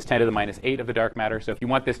then this is 10 to the minus 8 of the dark matter. So if you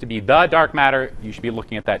want this to be the dark matter, you should be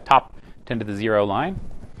looking at that top 10 to the 0 line.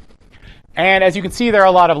 And as you can see, there are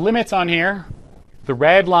a lot of limits on here. The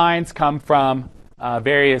red lines come from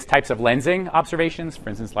various types of lensing observations, for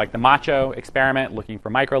instance, like the Macho experiment looking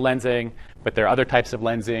for microlensing, but there are other types of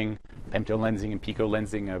lensing, femtolensing and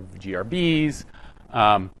picolensing of GRBs.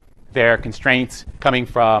 There are constraints coming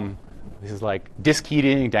from, this is like disk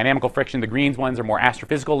heating, dynamical friction. The green ones are more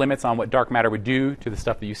astrophysical limits on what dark matter would do to the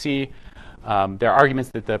stuff that you see. There are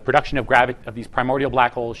arguments that the production of these primordial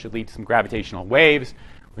black holes should lead to some gravitational waves,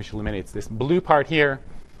 which eliminates this blue part here.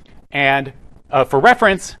 And for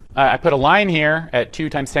reference, I put a line here at 2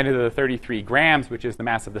 times 10 to the 33 grams, which is the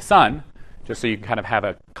mass of the sun, just so you can kind of have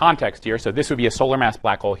a context here. So this would be a solar mass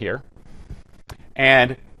black hole here.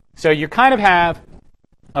 And so you kind of have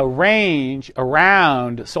a range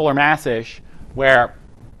around solar mass-ish where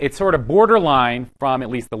it's sort of borderline from at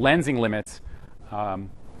least the lensing limits,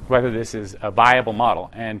 whether this is a viable model.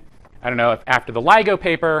 And I don't know if after the LIGO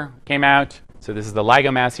paper came out, so this is the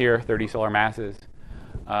LIGO mass here, 30 solar masses,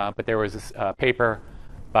 but there was this paper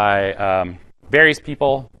by various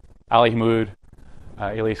people, Ali Hamoud,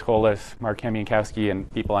 Elias Cholis, Mark Kamiankowski, and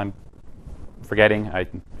people I'm forgetting.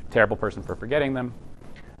 I'm a terrible person for forgetting them.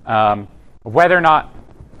 Whether or not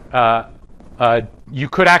you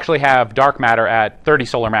could actually have dark matter at 30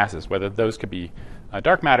 solar masses, whether those could be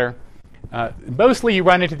dark matter. Mostly you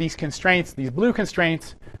run into these constraints, these blue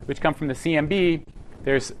constraints, which come from the CMB.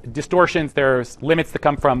 There's distortions, there's limits that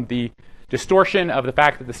come from the distortion of the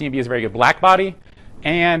fact that the CMB is a very good black body,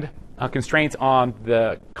 and constraints on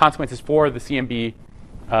the consequences for the CMB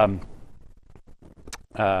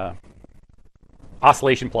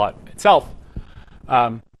oscillation plot itself.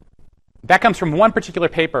 That comes from one particular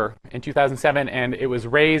paper in 2007, and it was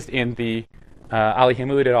raised in the Ali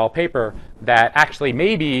Hamoud et al. Paper that actually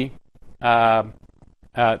maybe there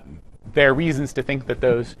are reasons to think that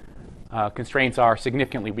those constraints are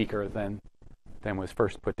significantly weaker than was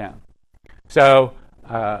first put down. So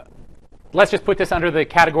let's just put this under the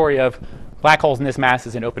category of black holes in this mass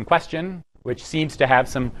is an open question, which seems to have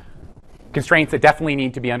some constraints that definitely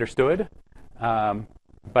need to be understood.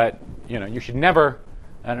 But you should never.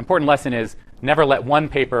 An important lesson is never let one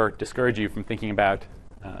paper discourage you from thinking about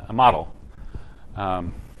a model.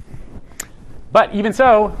 But even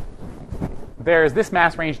so, there's this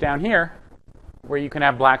mass range down here where you can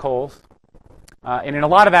have black holes. And in a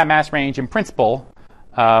lot of that mass range, in principle,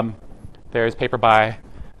 there's a paper by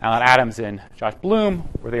Alan Adams and Josh Bloom,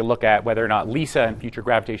 where they look at whether or not LISA and future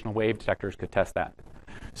gravitational wave detectors could test that.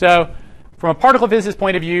 So from a particle physicist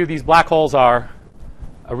point of view, these black holes are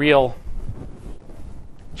a real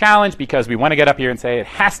challenge because we want to get up here and say it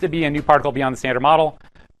has to be a new particle beyond the standard model,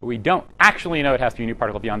 but we don't actually know it has to be a new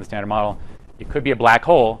particle beyond the standard model. It could be a black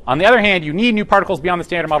hole. On the other hand, you need new particles beyond the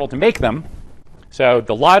standard model to make them, so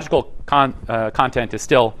the logical content is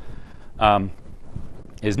still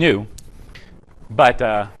is new. But,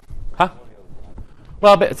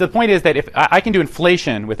 Well, but so the point is that if I can do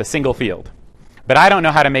inflation with a single field, but I don't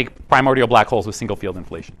know how to make primordial black holes with single field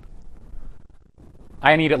inflation.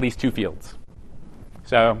 I need at least two fields.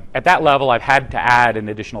 So at that level, I've had to add an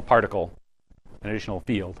additional particle, an additional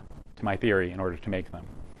field to my theory in order to make them.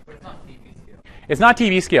 But it's not TV scale. It's not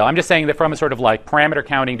TV scale. I'm just saying that from a sort of like parameter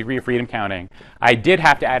counting, degree of freedom counting, I did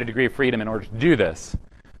have to add a degree of freedom in order to do this.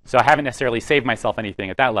 So I haven't necessarily saved myself anything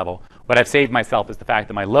at that level. What I've saved myself is the fact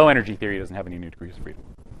that my low energy theory doesn't have any new degrees of freedom.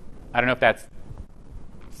 I don't know if that's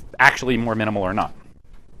actually more minimal or not.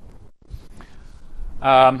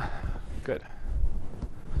 Good.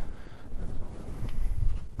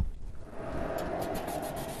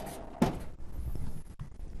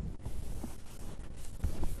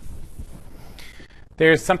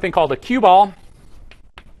 There's something called a cue ball.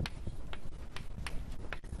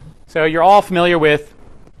 So you're all familiar with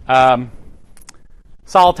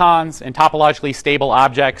solitons and topologically stable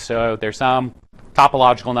objects. So there's some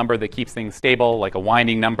topological number that keeps things stable, like a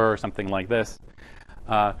winding number or something like this.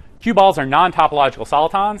 Cue balls are non-topological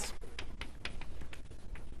solitons.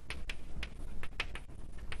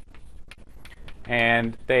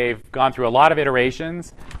 And they've gone through a lot of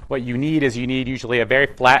iterations. What you need is usually a very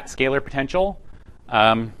flat scalar potential.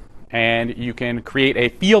 And you can create a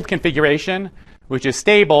field configuration which is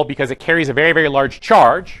stable because it carries a very, very large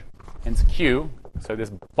charge, hence Q. So this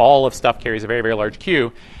ball of stuff carries a very, very large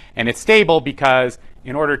Q. And it's stable because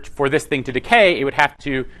in order for this thing to decay, it would have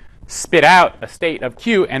to spit out a state of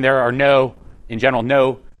Q, and there are no, in general,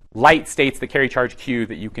 no light states that carry charge Q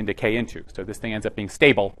that you can decay into. So this thing ends up being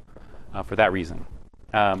stable for that reason.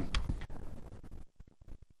 I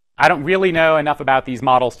don't really know enough about these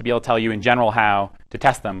models to be able to tell you in general how to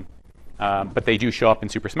test them, but they do show up in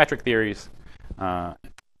supersymmetric theories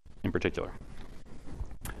in particular.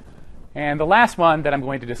 And the last one that I'm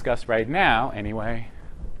going to discuss right now, anyway,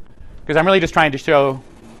 because I'm really just trying to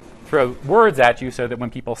throw words at you so that when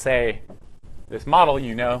people say this model,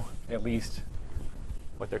 you know at least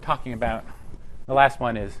what they're talking about. The last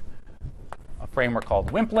one is a framework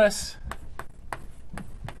called WIMPless.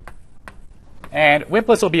 And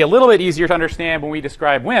WIMPless will be a little bit easier to understand when we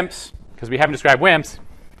describe WIMPs, because we haven't described WIMPs.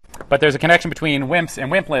 But there's a connection between WIMPs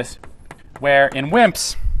and WIMPless, where in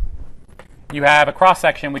WIMPs, you have a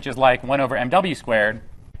cross-section which is like 1 over mw squared.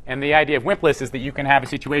 And the idea of WIMPless is that you can have a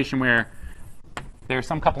situation where there's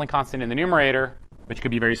some coupling constant in the numerator, which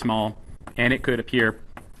could be very small, and it could appear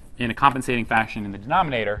in a compensating fashion in the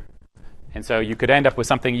denominator. And so you could end up with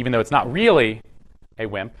something, even though it's not really a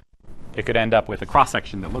WIMP, it could end up with a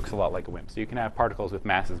cross-section that looks a lot like a WIMP. So you can have particles with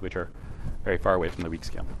masses which are very far away from the weak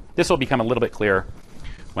scale. This will become a little bit clearer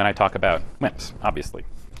when I talk about WIMPs, obviously,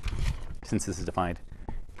 since this is defined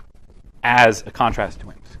as a contrast to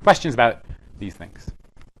WIMPs. Questions about these things?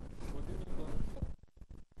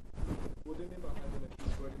 What do you mean by having a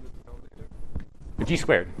G squared in the denominator? The G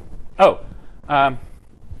squared.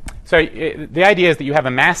 So the idea is that you have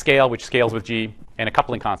a mass scale which scales with G and a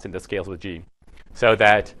coupling constant that scales with G, so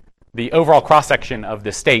that the overall cross-section of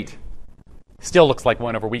the state still looks like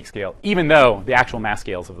 1 over weak scale, even though the actual mass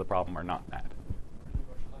scales of the problem are not that.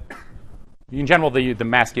 In general, the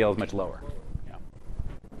mass scale is much lower. Yeah.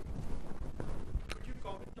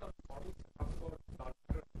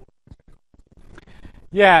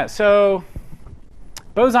 Yeah, so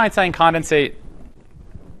Bose-Einstein condensate,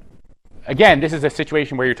 again, this is a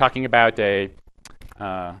situation where you're talking about a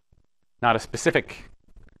not a specific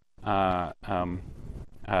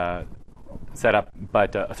setup,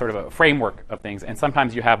 but a sort of a framework of things. And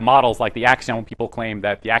sometimes you have models like the axion. People claim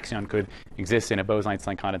that the axion could exist in a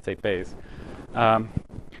Bose-Einstein condensate phase. I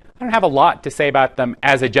don't have a lot to say about them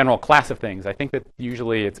as a general class of things. I think that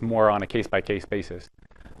usually it's more on a case-by-case basis.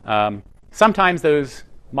 Sometimes those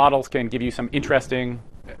models can give you some interesting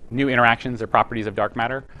new interactions or properties of dark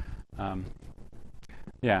matter.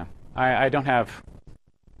 Yeah, I don't have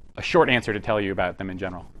a short answer to tell you about them in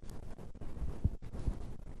general.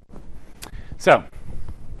 So,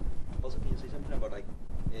 Also, can you say something about like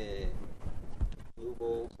blue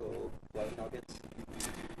balls or white nuggets?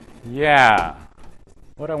 yeah,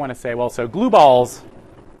 what do I want to say? Well, so glue balls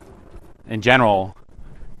in general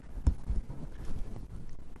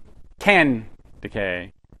can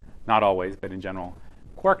decay. not always, but in general,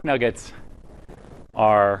 quark nuggets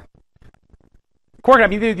are quark. I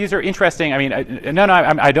mean, these are interesting. I mean,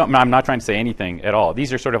 I'm not trying to say anything at all.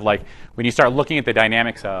 These are sort of like when you start looking at the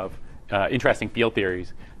dynamics of interesting field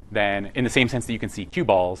theories. Then, in the same sense that you can see cue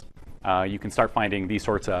balls, you can start finding these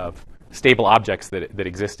sorts of stable objects that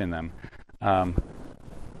exist in them.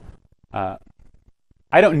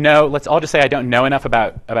 I don't know. I'll just say I don't know enough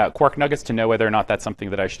about quark nuggets to know whether or not that's something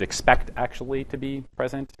that I should expect actually to be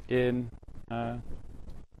present in.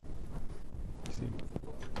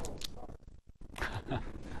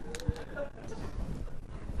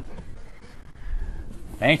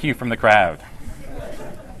 Thank you from the crowd.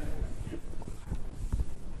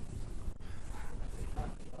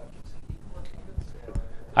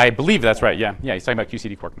 I believe that's right. Yeah, he's talking about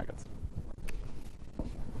QCD quark nuggets.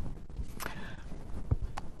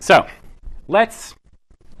 So,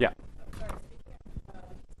 yeah.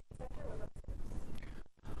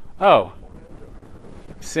 Oh,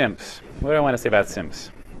 SIMPs. What do I want to say about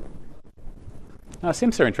SIMPs? Oh,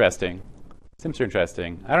 SIMPs are interesting. Let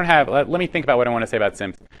me think about what I want to say about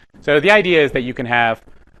SIMPs. So the idea is that you can have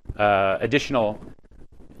additional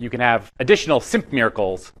SIMP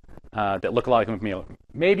miracles that look a lot like WIMP miracle.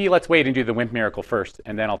 Maybe let's wait and do the WIMP miracle first,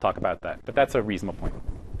 and then I'll talk about that. But that's a reasonable point.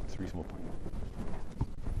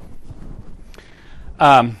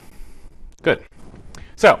 Good.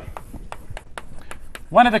 So,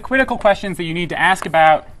 one of the critical questions that you need to ask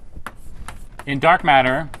about in dark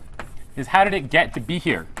matter is how did it get to be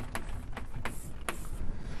here?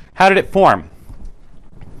 How did it form?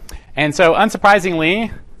 And so,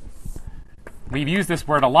 unsurprisingly, we've used this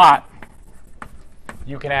word a lot.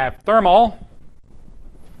 You can have thermal,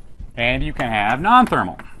 and you can have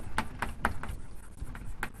non-thermal.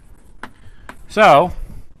 So,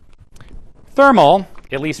 thermal,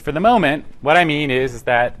 at least for the moment, what I mean is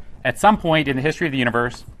that at some point in the history of the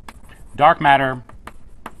universe, dark matter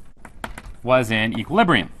was in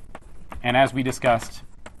equilibrium. And as we discussed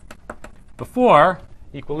before,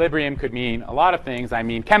 equilibrium could mean a lot of things. I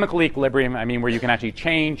mean chemical equilibrium. I mean where you can actually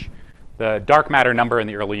change the dark matter number in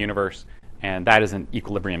the early universe, and that is an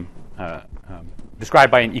equilibrium,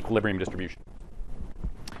 described by an equilibrium distribution.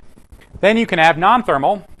 Then you can have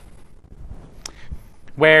non-thermal,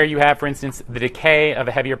 where you have, for instance, the decay of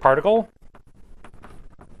a heavier particle.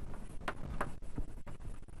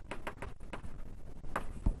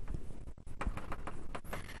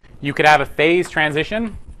 You could have a phase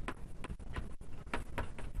transition.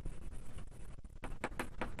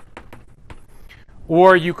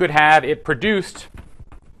 Or you could have it produced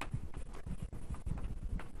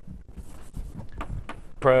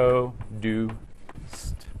from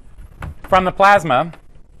the plasma,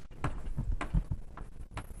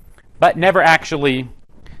 but never actually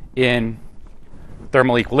in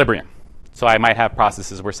thermal equilibrium. So I might have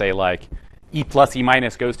processes where, say, like E plus E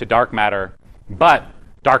minus goes to dark matter, but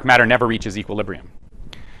dark matter never reaches equilibrium.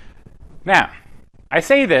 Now, I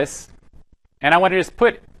say this, and I want to just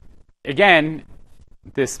put, again,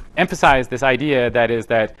 emphasize this idea that is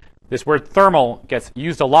that this word thermal gets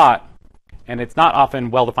used a lot, and it's not often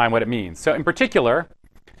well defined what it means. So in particular,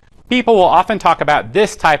 people will often talk about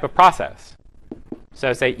this type of process.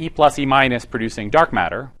 So say E plus E minus producing dark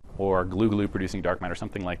matter, or glue producing dark matter,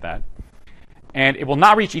 something like that. And it will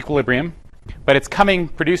not reach equilibrium, but it's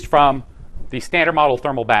produced from the standard model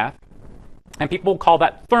thermal bath. And people will call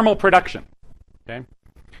that thermal production. Okay?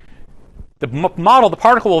 The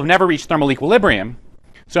particle will never reach thermal equilibrium.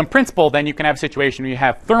 So in principle, then you can have a situation where you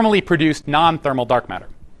have thermally produced non-thermal dark matter.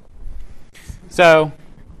 So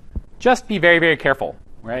just be very, very careful,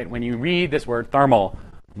 right? When you read this word thermal,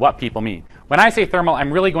 what people mean. When I say thermal,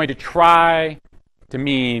 I'm really going to try to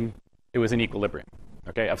mean it was in equilibrium,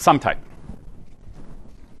 okay, of some type.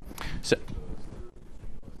 So,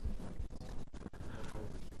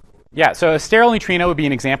 yeah, so a sterile neutrino would be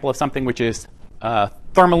an example of something which is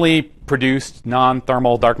thermally produced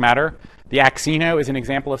non-thermal dark matter. The axino is an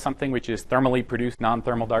example of something which is thermally produced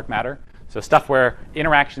non-thermal dark matter. So stuff where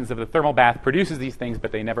interactions of the thermal bath produces these things,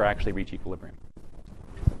 but they never actually reach equilibrium.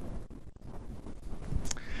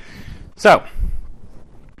 So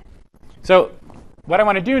what I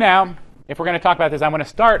want to do now, if we're going to talk about this, I want to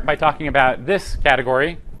start by talking about this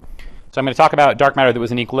category. So I'm going to talk about dark matter that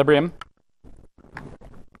was in equilibrium.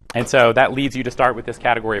 And so that leads you to start with this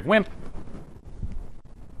category of WIMP.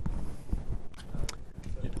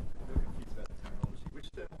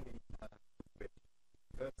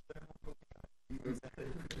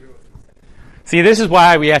 See, this is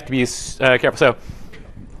why we have to be careful.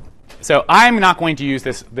 So I'm not going to use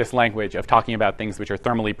this language of talking about things which are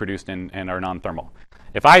thermally produced and are non-thermal.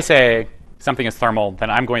 If I say something is thermal, then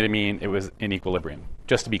I'm going to mean it was in equilibrium.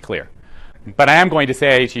 just to be clear. But I am going to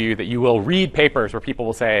say to you that you will read papers where people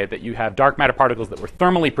will say that you have dark matter particles that were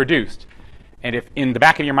thermally produced. And if in the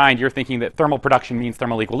back of your mind you're thinking that thermal production means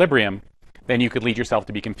thermal equilibrium, then you could lead yourself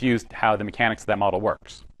to be confused how the mechanics of that model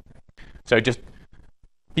works. So just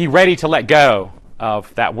be ready to let go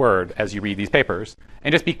of that word as you read these papers,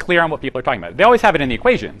 and just be clear on what people are talking about. They always have it in the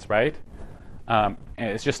equations, right? And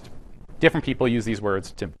it's just different people use these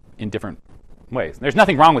words in different ways. There's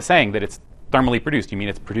nothing wrong with saying that it's thermally produced. You mean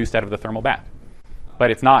it's produced out of the thermal bath.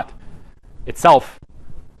 But it's not itself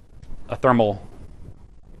a thermal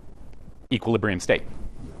equilibrium state.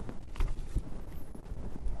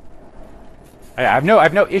 I have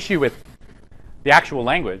no issue with the actual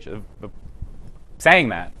language of saying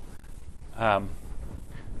that.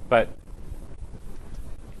 But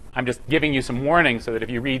I'm just giving you some warning so that if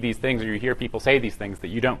you read these things or you hear people say these things, that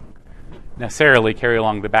you don't necessarily carry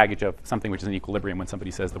along the baggage of something which is in equilibrium when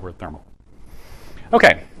somebody says the word thermal.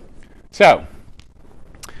 Okay, so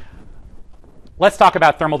let's talk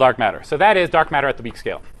about thermal dark matter. So that is dark matter at the weak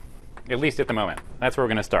scale, at least at the moment. That's where we're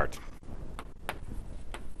going to start.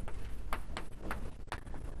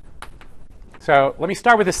 So let me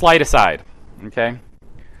start with a slight aside, okay?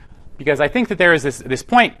 Because I think that there is this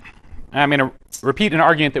point. I'm going to repeat an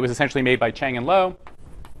argument that was essentially made by Chang and Low,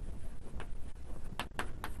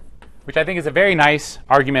 which I think is a very nice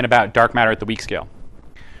argument about dark matter at the weak scale.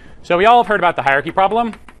 So we all have heard about the hierarchy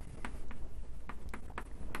problem,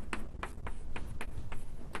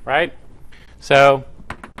 right? So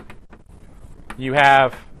you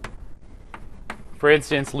have, for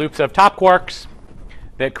instance, loops of top quarks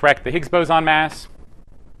that correct the Higgs boson mass.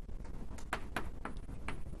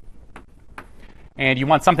 And you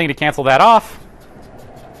want something to cancel that off.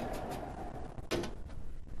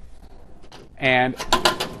 And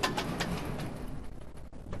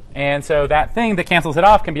so that thing that cancels it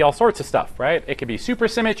off can be all sorts of stuff, right? It could be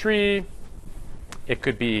supersymmetry. It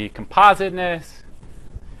could be compositeness.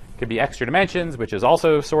 It could be extra dimensions, which is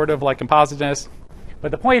also sort of like compositeness.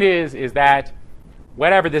 But the point is that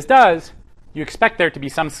whatever this does, you expect there to be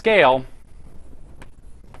some scale,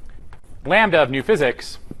 lambda of new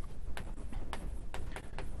physics,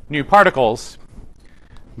 new particles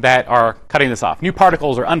that are cutting this off. New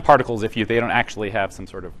particles or unparticles if they don't actually have some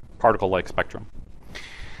sort of particle-like spectrum.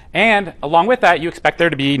 And along with that, you expect there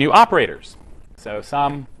to be new operators. So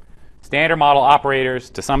some standard model operators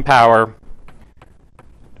to some power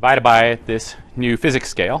divided by this new physics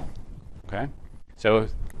scale. Okay? So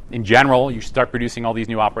in general, you should start producing all these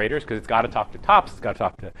new operators because it's got to talk to tops, it's got to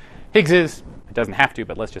talk to Higgses. It doesn't have to,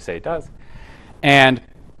 but let's just say it does. And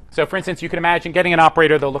so, for instance, you can imagine getting an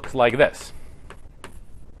operator that looks like this.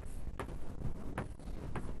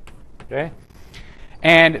 Okay?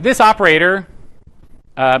 And this operator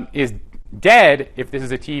is dead if this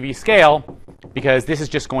is a TeV scale, because this is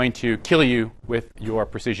just going to kill you with your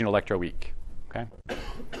precision electroweak. Okay?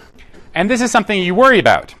 And this is something you worry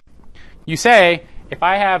about. You say, if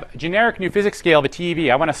I have a generic new physics scale of a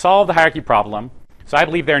TeV, I want to solve the hierarchy problem, so I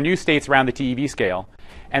believe there are new states around the TeV scale.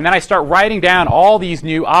 And then I start writing down all these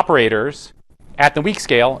new operators at the weak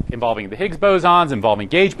scale involving the Higgs bosons, involving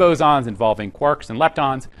gauge bosons, involving quarks and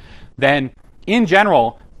leptons. Then, in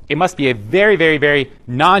general, it must be a very, very, very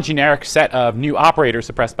non-generic set of new operators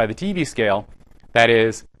suppressed by the TeV scale that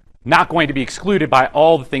is not going to be excluded by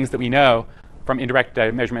all the things that we know from indirect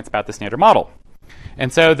measurements about the standard model.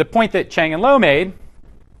 And so the point that Chang and Low made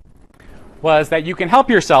was that you can help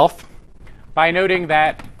yourself by noting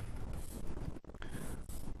that,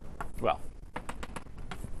 well,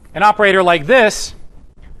 an operator like this,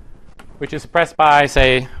 which is suppressed by,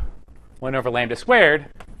 say, 1 over lambda squared,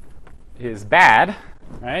 is bad,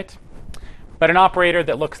 right? But an operator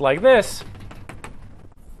that looks like this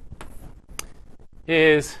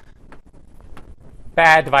is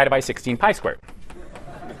bad divided by 16 pi squared.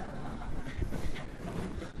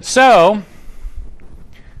 So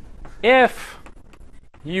if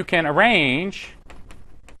you can arrange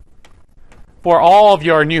for all of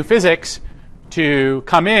your new physics to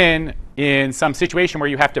come in some situation where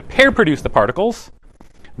you have to pair produce the particles,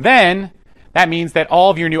 then that means that all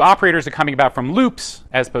of your new operators are coming about from loops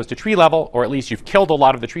as opposed to tree level, or at least you've killed a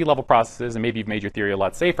lot of the tree level processes and maybe you've made your theory a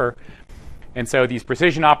lot safer. And so these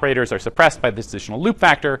precision operators are suppressed by this additional loop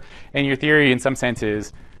factor, and your theory in some sense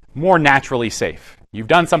is more naturally safe. You've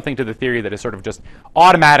done something to the theory that has sort of just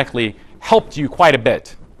automatically helped you quite a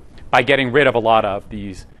bit by getting rid of a lot of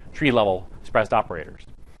these tree level suppressed operators.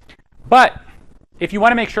 But if you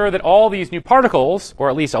want to make sure that all these new particles, or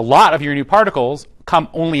at least a lot of your new particles, come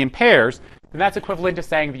only in pairs, then that's equivalent to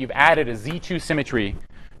saying that you've added a Z2 symmetry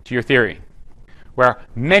to your theory, where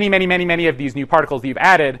many, many, many, many of these new particles that you've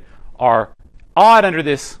added are odd under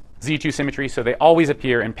this Z2 symmetry, so they always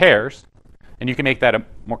appear in pairs. And you can make that a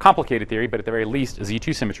more complicated theory, but at the very least, a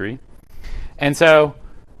Z2 symmetry. And so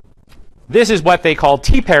this is what they call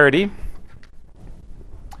T parity.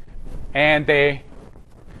 And they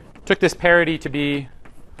took this parity to be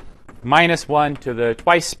 -1 to the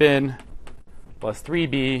twice spin plus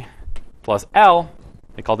 3b plus L.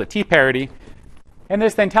 They called it T parity. And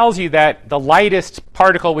this then tells you that the lightest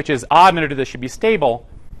particle, which is odd under this, should be stable.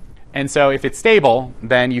 And so if it's stable,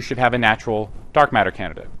 then you should have a natural dark matter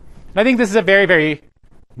candidate. And I think this is a very, very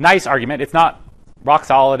nice argument. It's not rock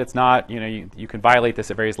solid. It's not, you can violate this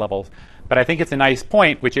at various levels. But I think it's a nice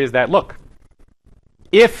point, which is that, look,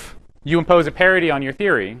 if you impose a parity on your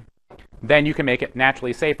theory, then you can make it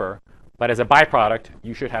naturally safer. But as a byproduct,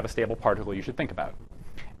 you should have a stable particle you should think about.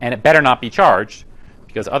 And it better not be charged,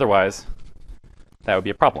 because otherwise that would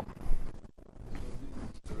be a problem.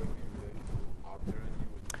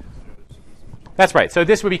 That's right. So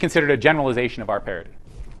this would be considered a generalization of our parity.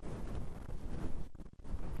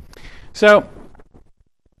 So,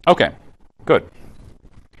 okay, good.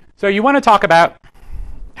 So you want to talk about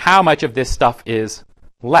how much of this stuff is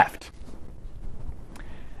left.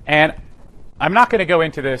 And I'm not going to go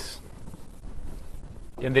into this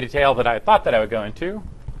in the detail that I thought that I would go into,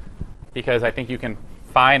 because I think you can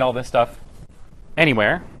find all this stuff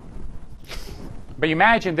anywhere. But you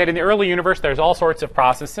imagine that in the early universe, there's all sorts of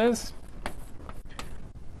processes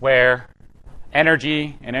where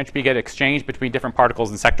energy and entropy get exchanged between different particles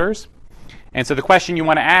and sectors. And so the question you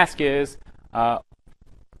want to ask is,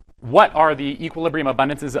 what are the equilibrium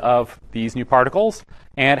abundances of these new particles,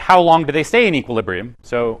 and how long do they stay in equilibrium?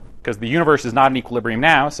 So, because the universe is not in equilibrium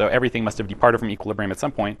now, so everything must have departed from equilibrium at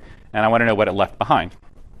some point, and I want to know what it left behind.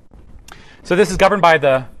 So this is governed by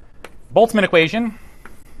the Boltzmann equation.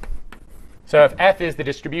 So if F is the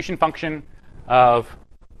distribution function of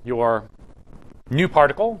your new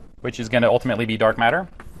particle, which is going to ultimately be dark matter,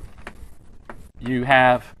 you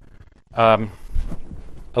have a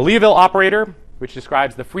Liouville operator, which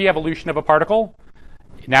describes the free evolution of a particle.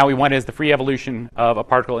 Now we want is the free evolution of a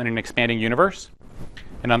particle in an expanding universe.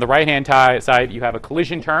 And on the right-hand side, you have a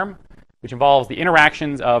collision term, which involves the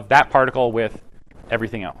interactions of that particle with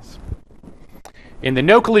everything else. In the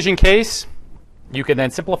no collision case, you can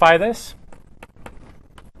then simplify this.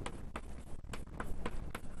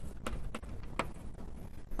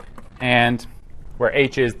 And where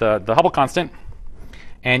h is the Hubble constant.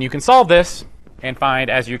 And you can solve this and find,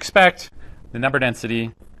 as you expect, the number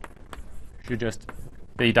density should just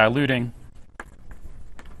be diluting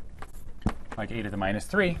like e to the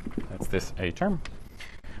 -3. That's this a term.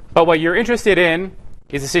 But what you're interested in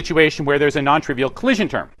is a situation where there's a non-trivial collision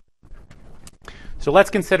term. So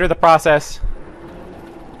let's consider the process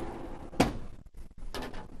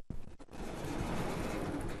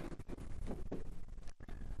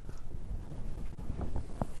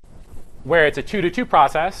where it's a 2-to-2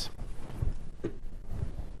 process.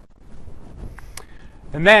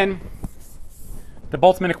 And then the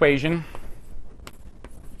Boltzmann equation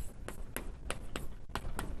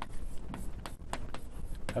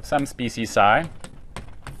of some species psi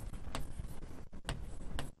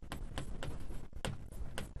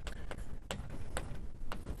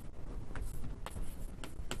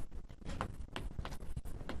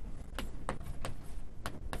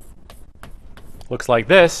looks like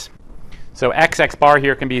this. So x bar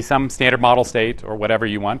here can be some standard model state or whatever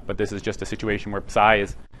you want, but this is just a situation where psi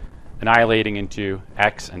is annihilating into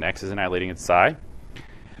x and x is annihilating into psi.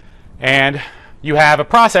 And you have a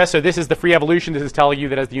process. So this is the free evolution. This is telling you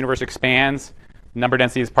that as the universe expands, number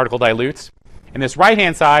density as particle dilutes. And this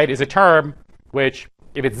right-hand side is a term which,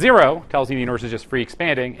 if it's 0, tells you the universe is just free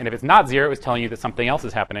expanding. And if it's not 0, it's telling you that something else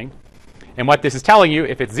is happening. And what this is telling you,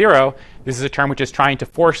 if it's 0, this is a term which is trying to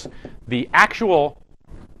force the actual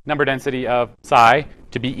number density of psi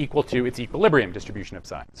to be equal to its equilibrium distribution of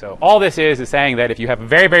psi. So all this is saying that if you have a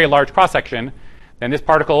very, very large cross-section, then this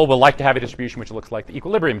particle will like to have a distribution which looks like the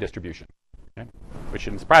equilibrium distribution, okay? Which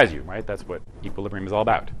shouldn't surprise you, right? That's what equilibrium is all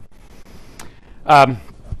about.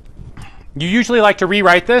 You usually like to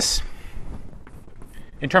rewrite this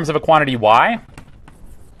in terms of a quantity y.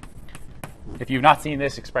 If you've not seen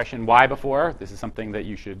this expression y before, this is something that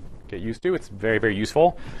you should get used to. It's very, very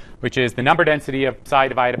useful, which is the number density of psi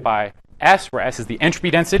divided by s, where s is the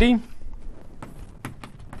entropy density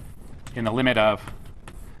in the limit of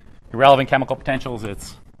irrelevant chemical potentials.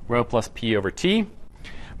 It's rho plus p over t.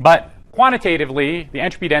 But quantitatively, the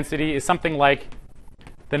entropy density is something like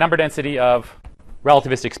the number density of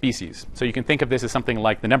relativistic species. So you can think of this as something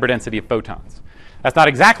like the number density of photons. That's not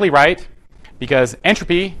exactly right, because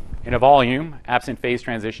entropy in a volume, absent phase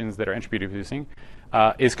transitions that are entropy reducing,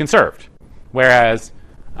 is conserved. whereas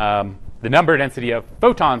the number density of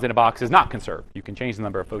photons in a box is not conserved. You can change the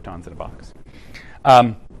number of photons in a box.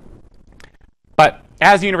 But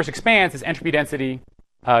as the universe expands, this entropy density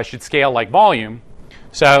should scale like volume.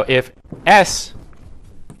 So if S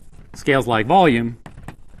scales like volume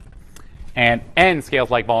and N scales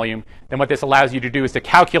like volume, then what this allows you to do is to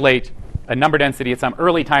calculate a number density at some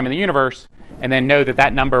early time in the universe and then know that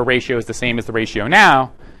that number ratio is the same as the ratio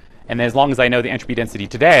now. And then as long as I know the entropy density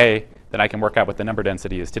today, then I can work out what the number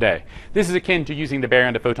density is today. This is akin to using the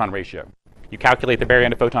baryon to photon ratio. You calculate the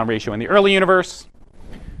baryon to photon ratio in the early universe.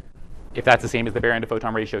 If that's the same as the baryon to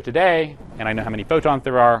photon ratio today, and I know how many photons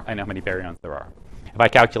there are, I know how many baryons there are. If I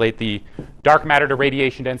calculate the dark matter to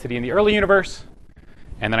radiation density in the early universe,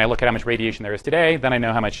 and then I look at how much radiation there is today, then I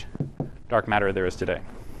know how much dark matter there is today.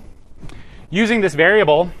 Using this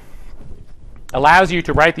variable allows you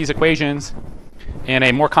to write these equations in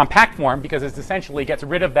a more compact form because it essentially gets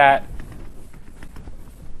rid of that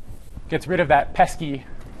pesky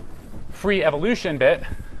free evolution bit.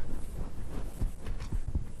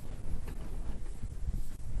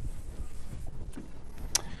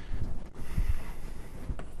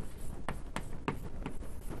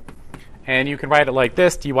 And you can write it like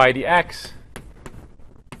this, dy dx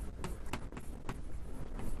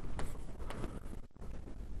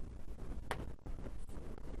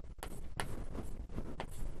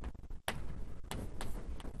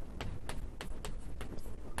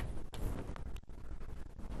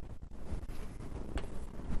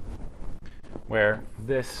where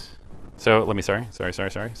this, so let me, sorry. So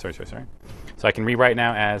I can rewrite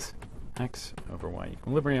now as x over y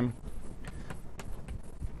equilibrium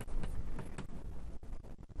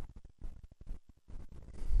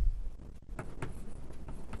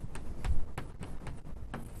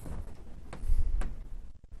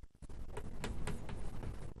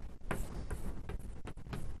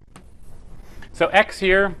So x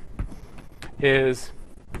here is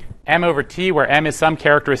m over t, where m is some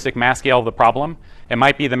characteristic mass scale of the problem. It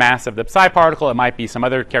might be the mass of the psi particle. It might be some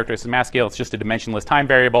other characteristic mass scale. It's just a dimensionless time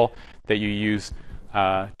variable that you use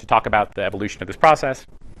to talk about the evolution of this process.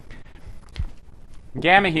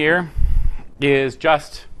 Gamma here is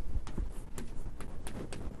just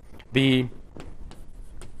the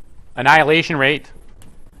annihilation rate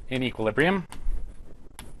in equilibrium,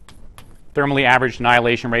 thermally averaged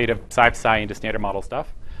annihilation rate of psi into standard model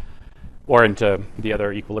stuff, or into the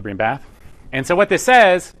other equilibrium bath. And so what this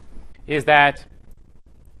says is that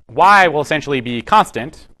y will essentially be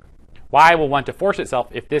constant. Y will want to force itself.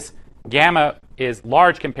 If this gamma is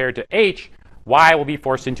large compared to h, y will be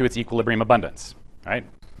forced into its equilibrium abundance. Right?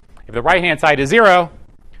 If the right-hand side is 0,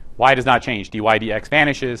 y does not change. dy dx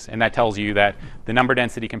vanishes, and that tells you that the number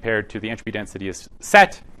density compared to the entropy density is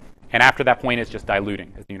set. And after that point, it's just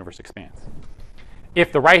diluting as the universe expands.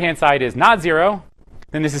 If the right-hand side is not 0,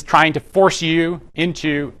 then this is trying to force you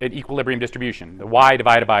into an equilibrium distribution, the y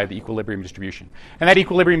divided by the equilibrium distribution. And that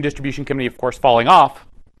equilibrium distribution can be, of course, falling off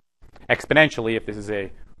exponentially if this is a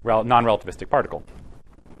non-relativistic particle.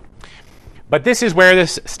 But this is where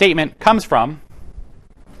this statement comes from,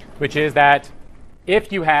 which is that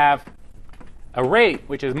if you have a rate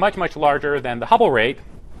which is much, much larger than the Hubble rate,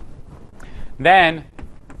 then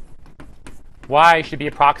y should be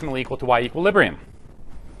approximately equal to y equilibrium.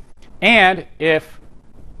 And if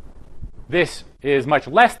this is much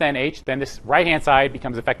less than h, then this right-hand side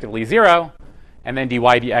becomes effectively 0, and then dy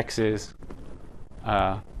dx is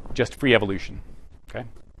just free evolution. Okay?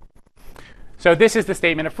 So this is the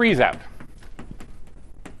statement of freeze-out.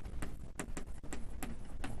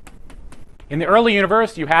 In the early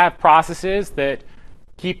universe, you have processes that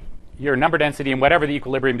keep your number density in whatever the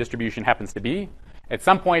equilibrium distribution happens to be. At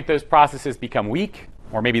some point, those processes become weak,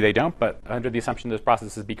 or maybe they don't, but under the assumption those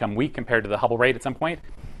processes become weak compared to the Hubble rate at some point,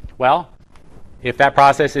 well, if that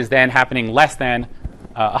process is then happening less than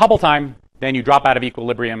a Hubble time, then you drop out of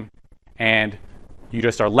equilibrium, and you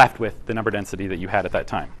just are left with the number density that you had at that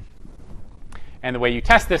time. And the way you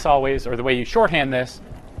test this always, or the way you shorthand this,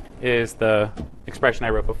 is the expression I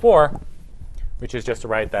wrote before, which is just to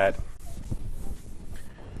write that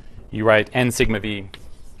you write n sigma v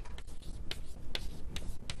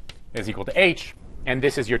is equal to h, and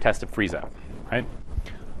this is your test of freeze-out, right?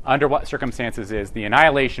 Under what circumstances is the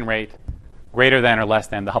annihilation rate greater than or less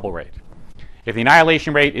than the Hubble rate? If the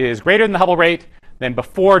annihilation rate is greater than the Hubble rate, then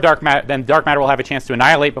dark matter will have a chance to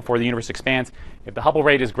annihilate before the universe expands. If the Hubble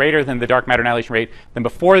rate is greater than the dark matter annihilation rate, then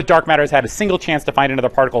before the dark matter has had a single chance to find another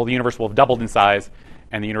particle, the universe will have doubled in size,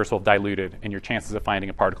 and the universe will have diluted, and your chances of finding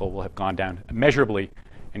a particle will have gone down immeasurably,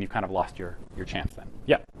 and you've kind of lost your chance then.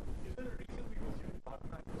 Yeah?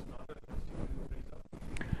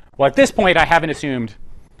 Well, at this point, I haven't assumed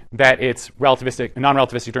that it's relativistic,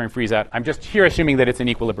 non-relativistic during freeze-out. I'm just here assuming that it's in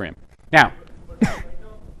equilibrium. Now,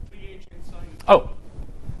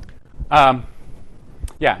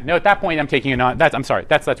 yeah, no, at that point I'm taking a that's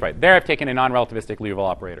right. There I've taken a non-relativistic Liouville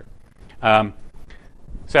operator.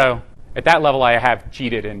 So at that level I have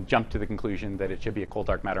cheated and jumped to the conclusion that it should be a cold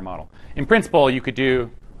dark matter model. In principle, you could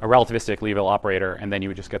do a relativistic Liouville operator, and then you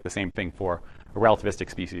would just get the same thing for a relativistic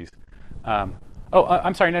species.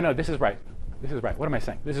 I'm sorry, no, this is right. This is right. What am I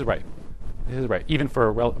saying? This is right. This is right. Even for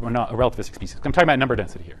a relativistic species. I'm talking about number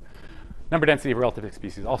density here. Number density of a relativistic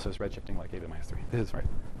species also is redshifting like a to the minus 3. This is right.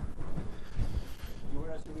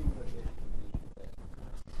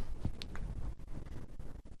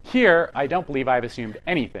 Here, I don't believe I've assumed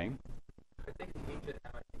anything. I think ancient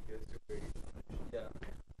M, I think is super. Yeah.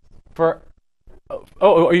 For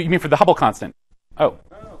you mean for the Hubble constant? Oh.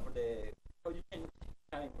 No, for the how you change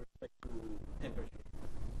time with respect to temperature.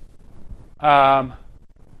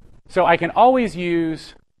 So I can always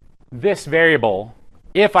use this variable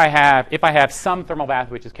if I have some thermal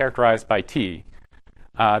bath which is characterized by T.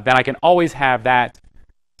 Then I can always have that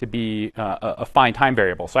to be a fine time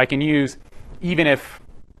variable. So I can use even if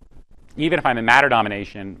I'm in matter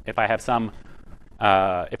domination, if I have some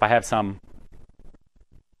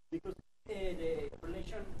Because the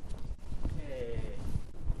relation,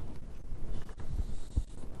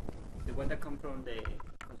 the one that comes from the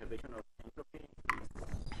conservation of entropy is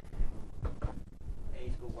A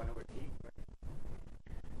equal 1 over T, right?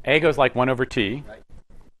 A goes like 1 over T. Right.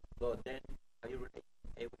 So then how you relate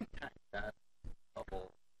A with time?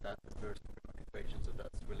 That's the first equation, so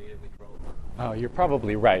that's related with rho. Oh, you're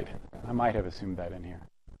probably right. I might have assumed that in here.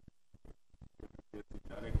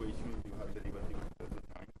 That equation, you have derivative of the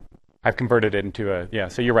time. I've converted it into a, yeah,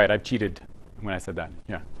 so you're right. I've cheated when I said that.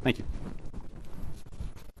 Yeah, thank you.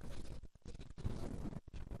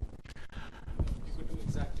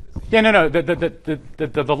 Yeah, no.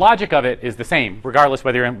 The logic of it is the same, regardless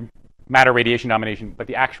whether you're in matter radiation domination, but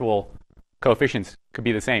the actual coefficients could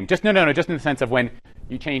be the same. Just in the sense of when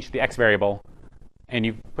you change the x variable and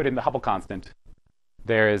you put in the Hubble constant,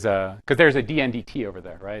 because there's a dn dt over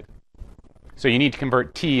there, right? So you need to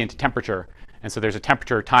convert T into temperature, and so there's a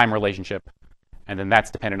temperature-time relationship, and then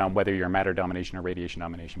that's dependent on whether you're matter domination or radiation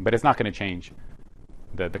domination. But it's not going to change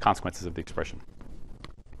the consequences of the expression.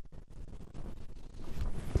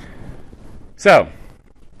 So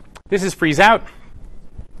this is freeze out.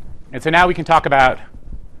 And so now we can talk about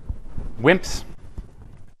WIMPs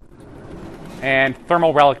and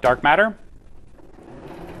thermal relic dark matter.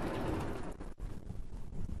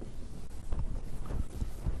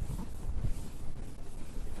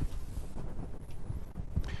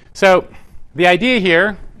 So the idea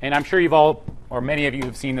here, and I'm sure you've all, or many of you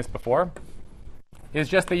have seen this before, is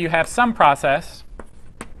just that you have some process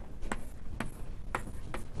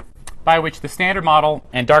by which the standard model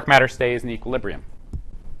and dark matter stays in equilibrium.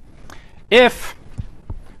 If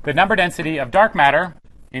the number density of dark matter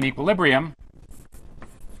in equilibrium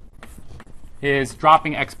is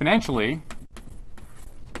dropping exponentially,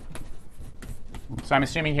 so I'm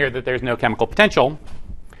assuming here that there's no chemical potential,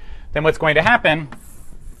 then what's going to happen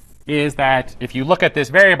is that if you look at this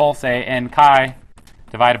variable, say n chi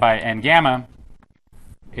divided by n gamma,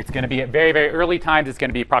 it's going to be at very, very early times, it's going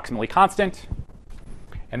to be approximately constant.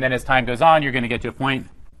 And then as time goes on, you're going to get to a point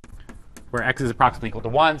where x is approximately equal to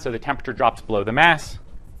 1, so the temperature drops below the mass.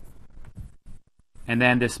 And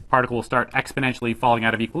then this particle will start exponentially falling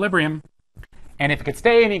out of equilibrium. And if it could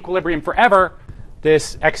stay in equilibrium forever,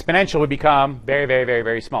 this exponential would become very, very, very,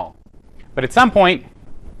 very small. But at some point,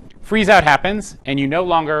 freeze out happens, and you no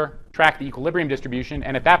longer track the equilibrium distribution.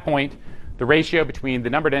 And at that point, the ratio between the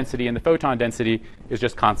number density and the photon density is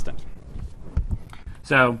just constant.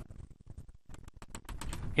 So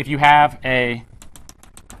if you have a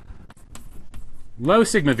low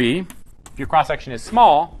sigma v, if your cross-section is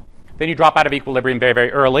small, then you drop out of equilibrium very,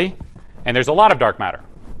 very early, and there's a lot of dark matter.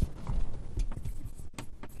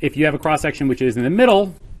 If you have a cross-section which is in the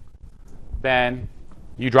middle, then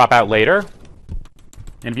you drop out later.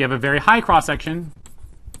 And if you have a very high cross-section,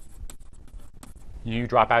 you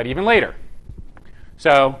drop out even later.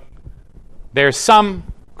 So there's some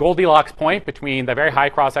Goldilocks point between the very high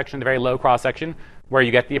cross-section and the very low cross-section where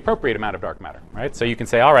you get the appropriate amount of dark matter, right? So you can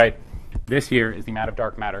say, all right, this here is the amount of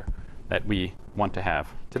dark matter that we want to have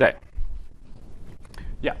today.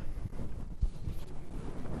 Yeah.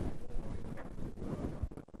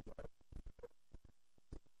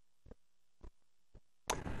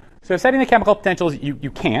 So setting the chemical potentials,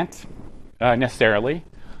 you can't necessarily.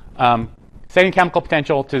 Setting chemical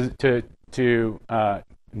potential to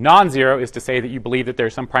non-zero is to say that you believe that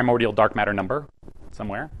there's some primordial dark matter number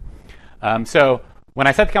somewhere. So when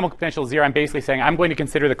I set the chemical potential to 0, I'm basically saying I'm going to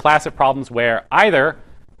consider the class of problems where either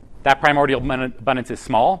that primordial abundance is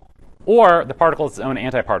small or the particle is its own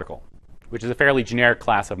antiparticle, which is a fairly generic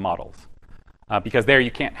class of models, because there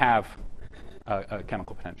you can't have a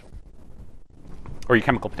chemical potential. Or your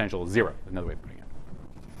chemical potential is 0, another way of putting it.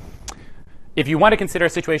 If you want to consider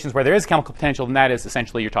situations where there is chemical potential, then that is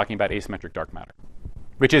essentially you're talking about asymmetric dark matter,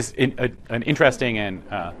 which is an interesting and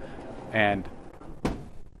There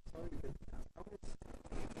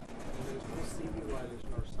is no CV violation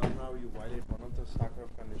or somehow you violate one of the Sakharov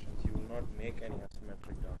conditions, you will not make any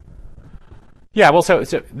asymmetric dark matter. Yeah, well, so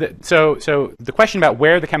the question about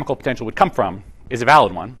where the chemical potential would come from is a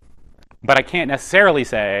valid one, but I can't necessarily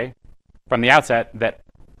say from the outset that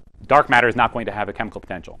dark matter is not going to have a chemical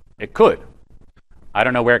potential. It could. I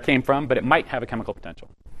don't know where it came from, but it might have a chemical potential.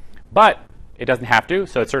 But it doesn't have to,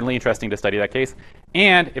 so it's certainly interesting to study that case.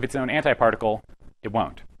 And if it's its own antiparticle, it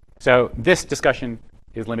won't. So this discussion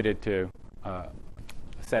is limited to a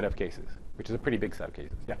set of cases, which is a pretty big set of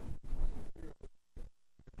cases. Yeah.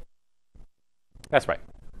 That's right.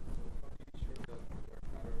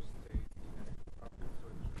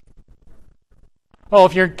 Well,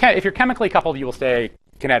 if you're chemically coupled, you will stay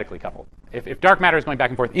kinetically coupled. If dark matter is going back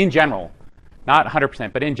and forth in general, not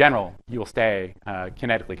 100%, but in general, you will stay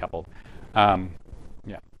kinetically coupled.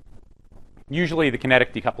 Yeah. Usually, the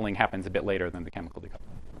kinetic decoupling happens a bit later than the chemical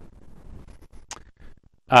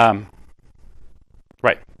decoupling.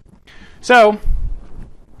 Right. So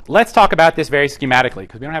let's talk about this very schematically,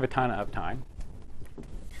 because we don't have a ton of time.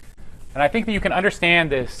 And I think that you can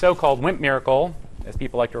understand this so-called WIMP miracle, as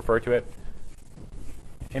people like to refer to it,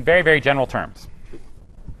 in very, very general terms.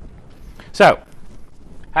 So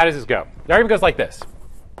how does this go? The argument goes like this.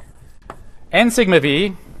 N sigma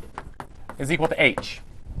v is equal to h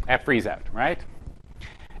at freeze out, right?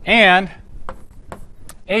 And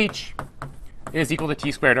h is equal to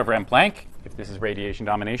t squared over m Planck, if this is radiation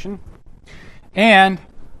domination. And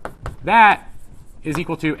that is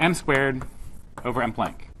equal to m squared over m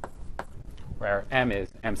Planck, where m is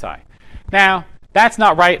m psi. Now, that's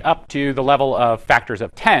not right up to the level of factors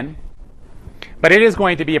of 10, but it is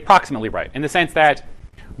going to be approximately right in the sense that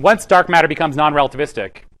once dark matter becomes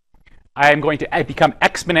non-relativistic, I am going to become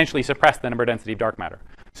exponentially suppress the number density of dark matter.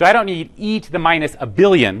 So I don't need e to the minus a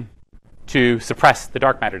billion to suppress the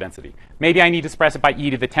dark matter density. Maybe I need to suppress it by e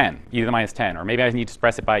to the 10, e to the minus 10, or maybe I need to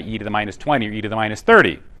suppress it by e to the minus 20 or e to the minus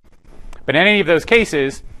 30. But in any of those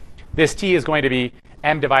cases, this t is going to be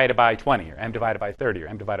m divided by 20, or m divided by 30, or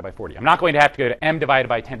m divided by 40. I'm not going to have to go to m divided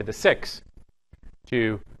by 10 to the 6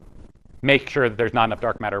 to make sure that there's not enough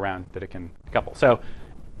dark matter around that it can couple. So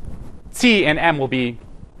c and m will be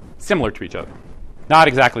similar to each other. Not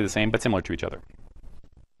exactly the same, but similar to each other.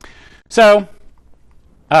 So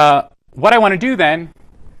what I want to do then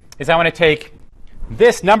is I want to take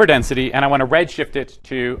this number density and I want to redshift it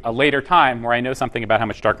to a later time where I know something about how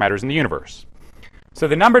much dark matter is in the universe. So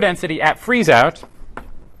the number density at freeze out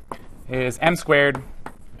is m squared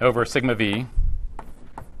over sigma v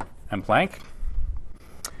m Planck,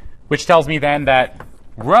 which tells me then that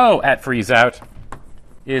rho at freeze out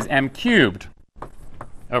is m cubed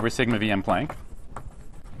over sigma v m Planck.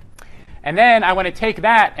 And then I want to take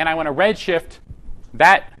that and I want to redshift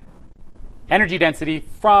that energy density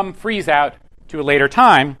from freeze out to a later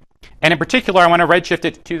time. And in particular, I want to redshift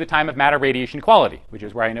it to the time of matter radiation equality, which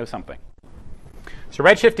is where I know something. So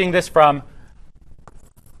redshifting this from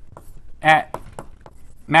at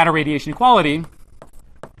matter radiation equality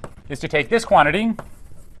is to take this quantity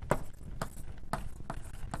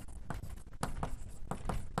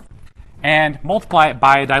and multiply it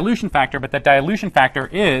by a dilution factor, but that dilution factor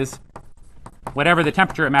is whatever the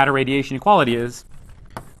temperature at matter radiation equality is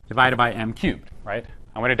divided by m cubed, right?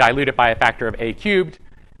 I want to dilute it by a factor of a cubed.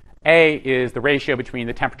 A is the ratio between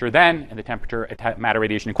the temperature then and the temperature at matter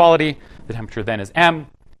radiation equality. The temperature then is m.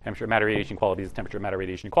 Temperature at matter radiation equality is the temperature at matter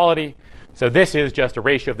radiation equality. So this is just a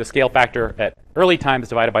ratio of the scale factor at early times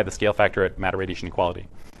divided by the scale factor at matter radiation equality.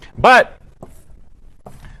 But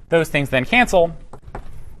those things then cancel,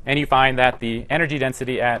 and you find that the energy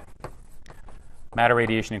density at matter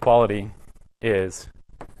radiation equality is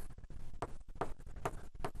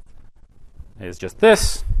just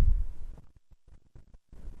this,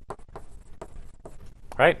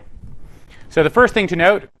 right? So the first thing to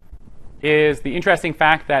note is the interesting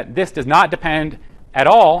fact that this does not depend at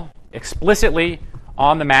all explicitly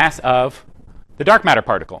on the mass of the dark matter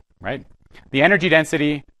particle, right? The energy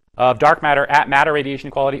density of dark matter at matter radiation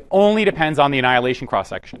equality only depends on the annihilation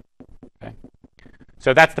cross-section. Okay?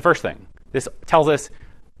 So that's the first thing. This tells us,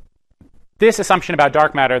 this assumption about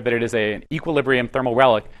dark matter, that it is an equilibrium thermal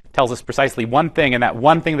relic, tells us precisely one thing, and that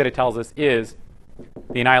one thing that it tells us is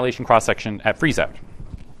the annihilation cross-section at freeze-out.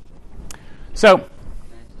 So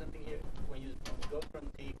Something here, when you go from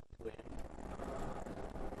T to N,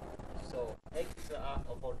 so X is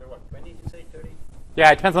of order what, 20, you say 30?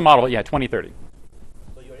 yeah, it depends on the model, but yeah, 20, 30.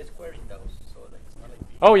 So you're squaring those, so like it's not like B.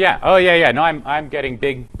 Oh yeah. No, I'm getting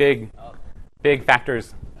big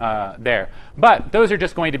factors there. But those are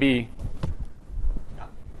just going to be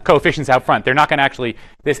coefficients out front. They're not going to actually,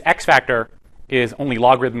 this X factor is only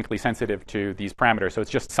logarithmically sensitive to these parameters, so it's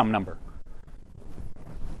just some number.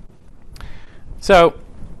 So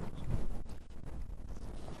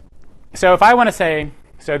if I want to say,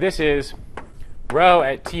 so this is rho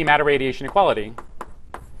at T matter radiation equality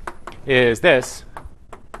is this.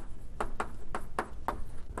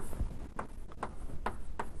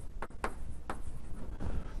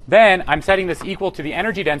 Then I'm setting this equal to the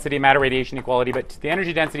energy density of matter radiation equality, but the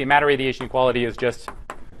energy density of matter radiation equality is just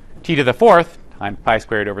T to the fourth times pi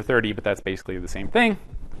squared over 30, but that's basically the same thing.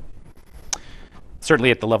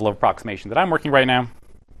 Certainly at the level of approximation that I'm working right now.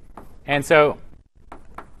 And so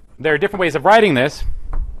there are different ways of writing this.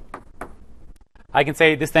 I can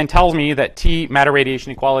say this then tells me that T matter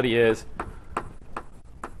radiation equality is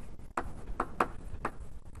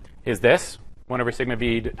this, 1 over sigma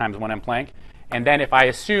v times 1m Planck. And then if I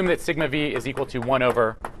assume that sigma v is equal to 1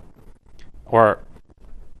 over, or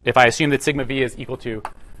if I assume that sigma v is equal to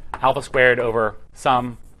alpha squared over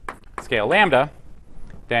some scale lambda,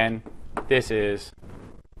 then this is,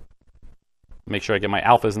 make sure I get my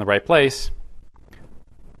alphas in the right place,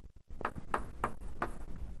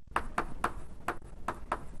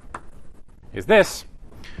 is this.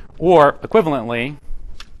 Or equivalently,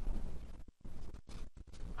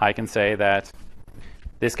 I can say that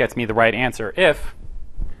this gets me the right answer if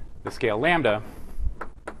the scale lambda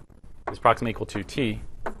is approximately equal to T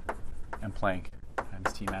and Planck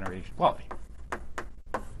times T matter radiation equality.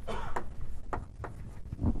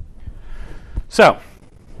 So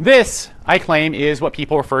this, I claim, is what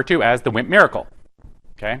people refer to as the WIMP miracle.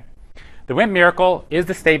 Okay? The WIMP miracle is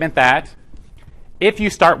the statement that if you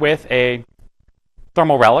start with a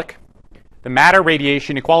thermal relic, the matter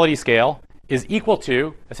radiation equality scale is equal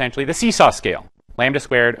to essentially the seesaw scale, lambda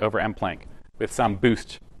squared over m Planck, with some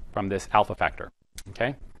boost from this alpha factor.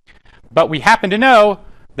 Okay? But we happen to know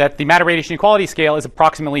that the matter radiation equality scale is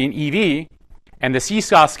approximately an EV, and the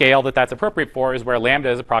seesaw scale that that's appropriate for is where lambda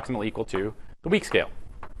is approximately equal to the weak scale.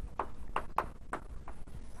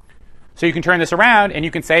 So you can turn this around, and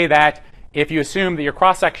you can say that if you assume that your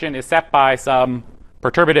cross-section is set by some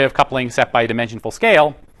perturbative coupling set by a dimensionful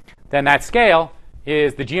scale, then that scale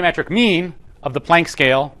is the geometric mean of the Planck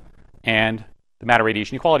scale and the matter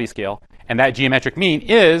radiation equality scale, and that geometric mean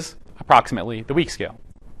is approximately the weak scale.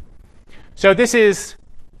 So this is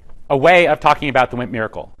a way of talking about the WIMP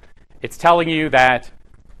miracle. It's telling you that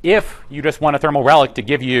if you just want a thermal relic to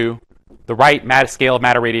give you the right scale of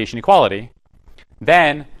matter radiation equality,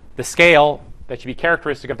 then the scale that should be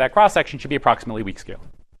characteristic of that cross-section should be approximately weak scale.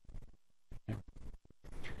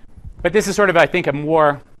 But this is sort of, I think, a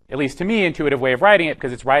more, at least to me, intuitive way of writing it,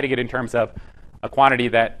 because it's writing it in terms of a quantity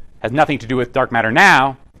that has nothing to do with dark matter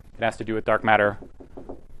now. It has to do with dark matter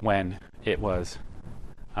when it was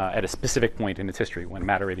at a specific point in its history, when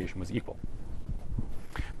matter radiation was equal.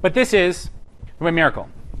 But this is the WIMP miracle.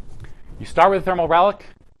 You start with a thermal relic,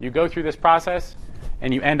 you go through this process,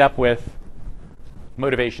 and you end up with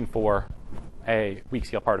motivation for a weak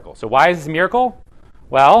scale particle. So why is this a miracle?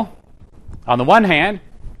 Well, on the one hand,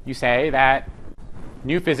 you say that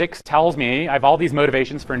new physics tells me I have all these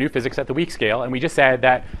motivations for new physics at the weak scale, and we just said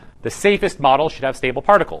that the safest model should have stable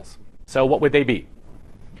particles. So what would they be?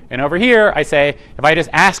 And over here, I say, if I just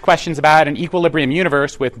ask questions about an equilibrium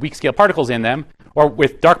universe with weak scale particles in them, or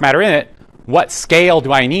with dark matter in it, what scale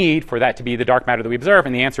do I need for that to be the dark matter that we observe?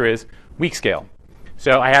 And the answer is weak scale.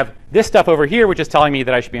 So I have this stuff over here, which is telling me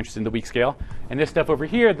that I should be interested in the weak scale, and this stuff over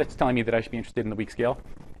here that's telling me that I should be interested in the weak scale.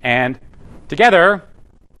 And together,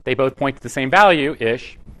 they both point to the same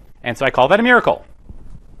value-ish, and so I call that a miracle.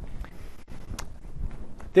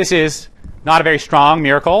 This is not a very strong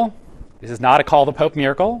miracle. This is not a call the Pope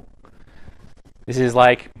miracle. This is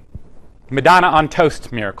like Madonna on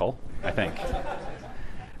toast miracle, I think.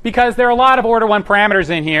 Because there are a lot of order 1 parameters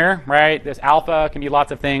in here, right? This alpha can be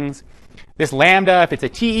lots of things. This lambda, if it's a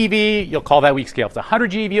TeV, you'll call that weak scale. If it's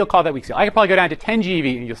 100 GeV, you'll call that weak scale. I could probably go down to 10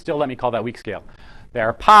 GeV, and you'll still let me call that weak scale. There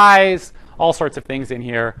are pi's, all sorts of things in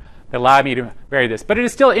here that allow me to vary this. But it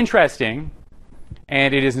is still interesting,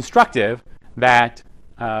 and it is instructive that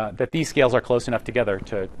that these scales are close enough together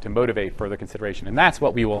to motivate further consideration. And that's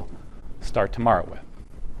what we will start tomorrow with.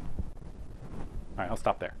 All right, I'll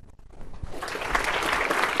stop there.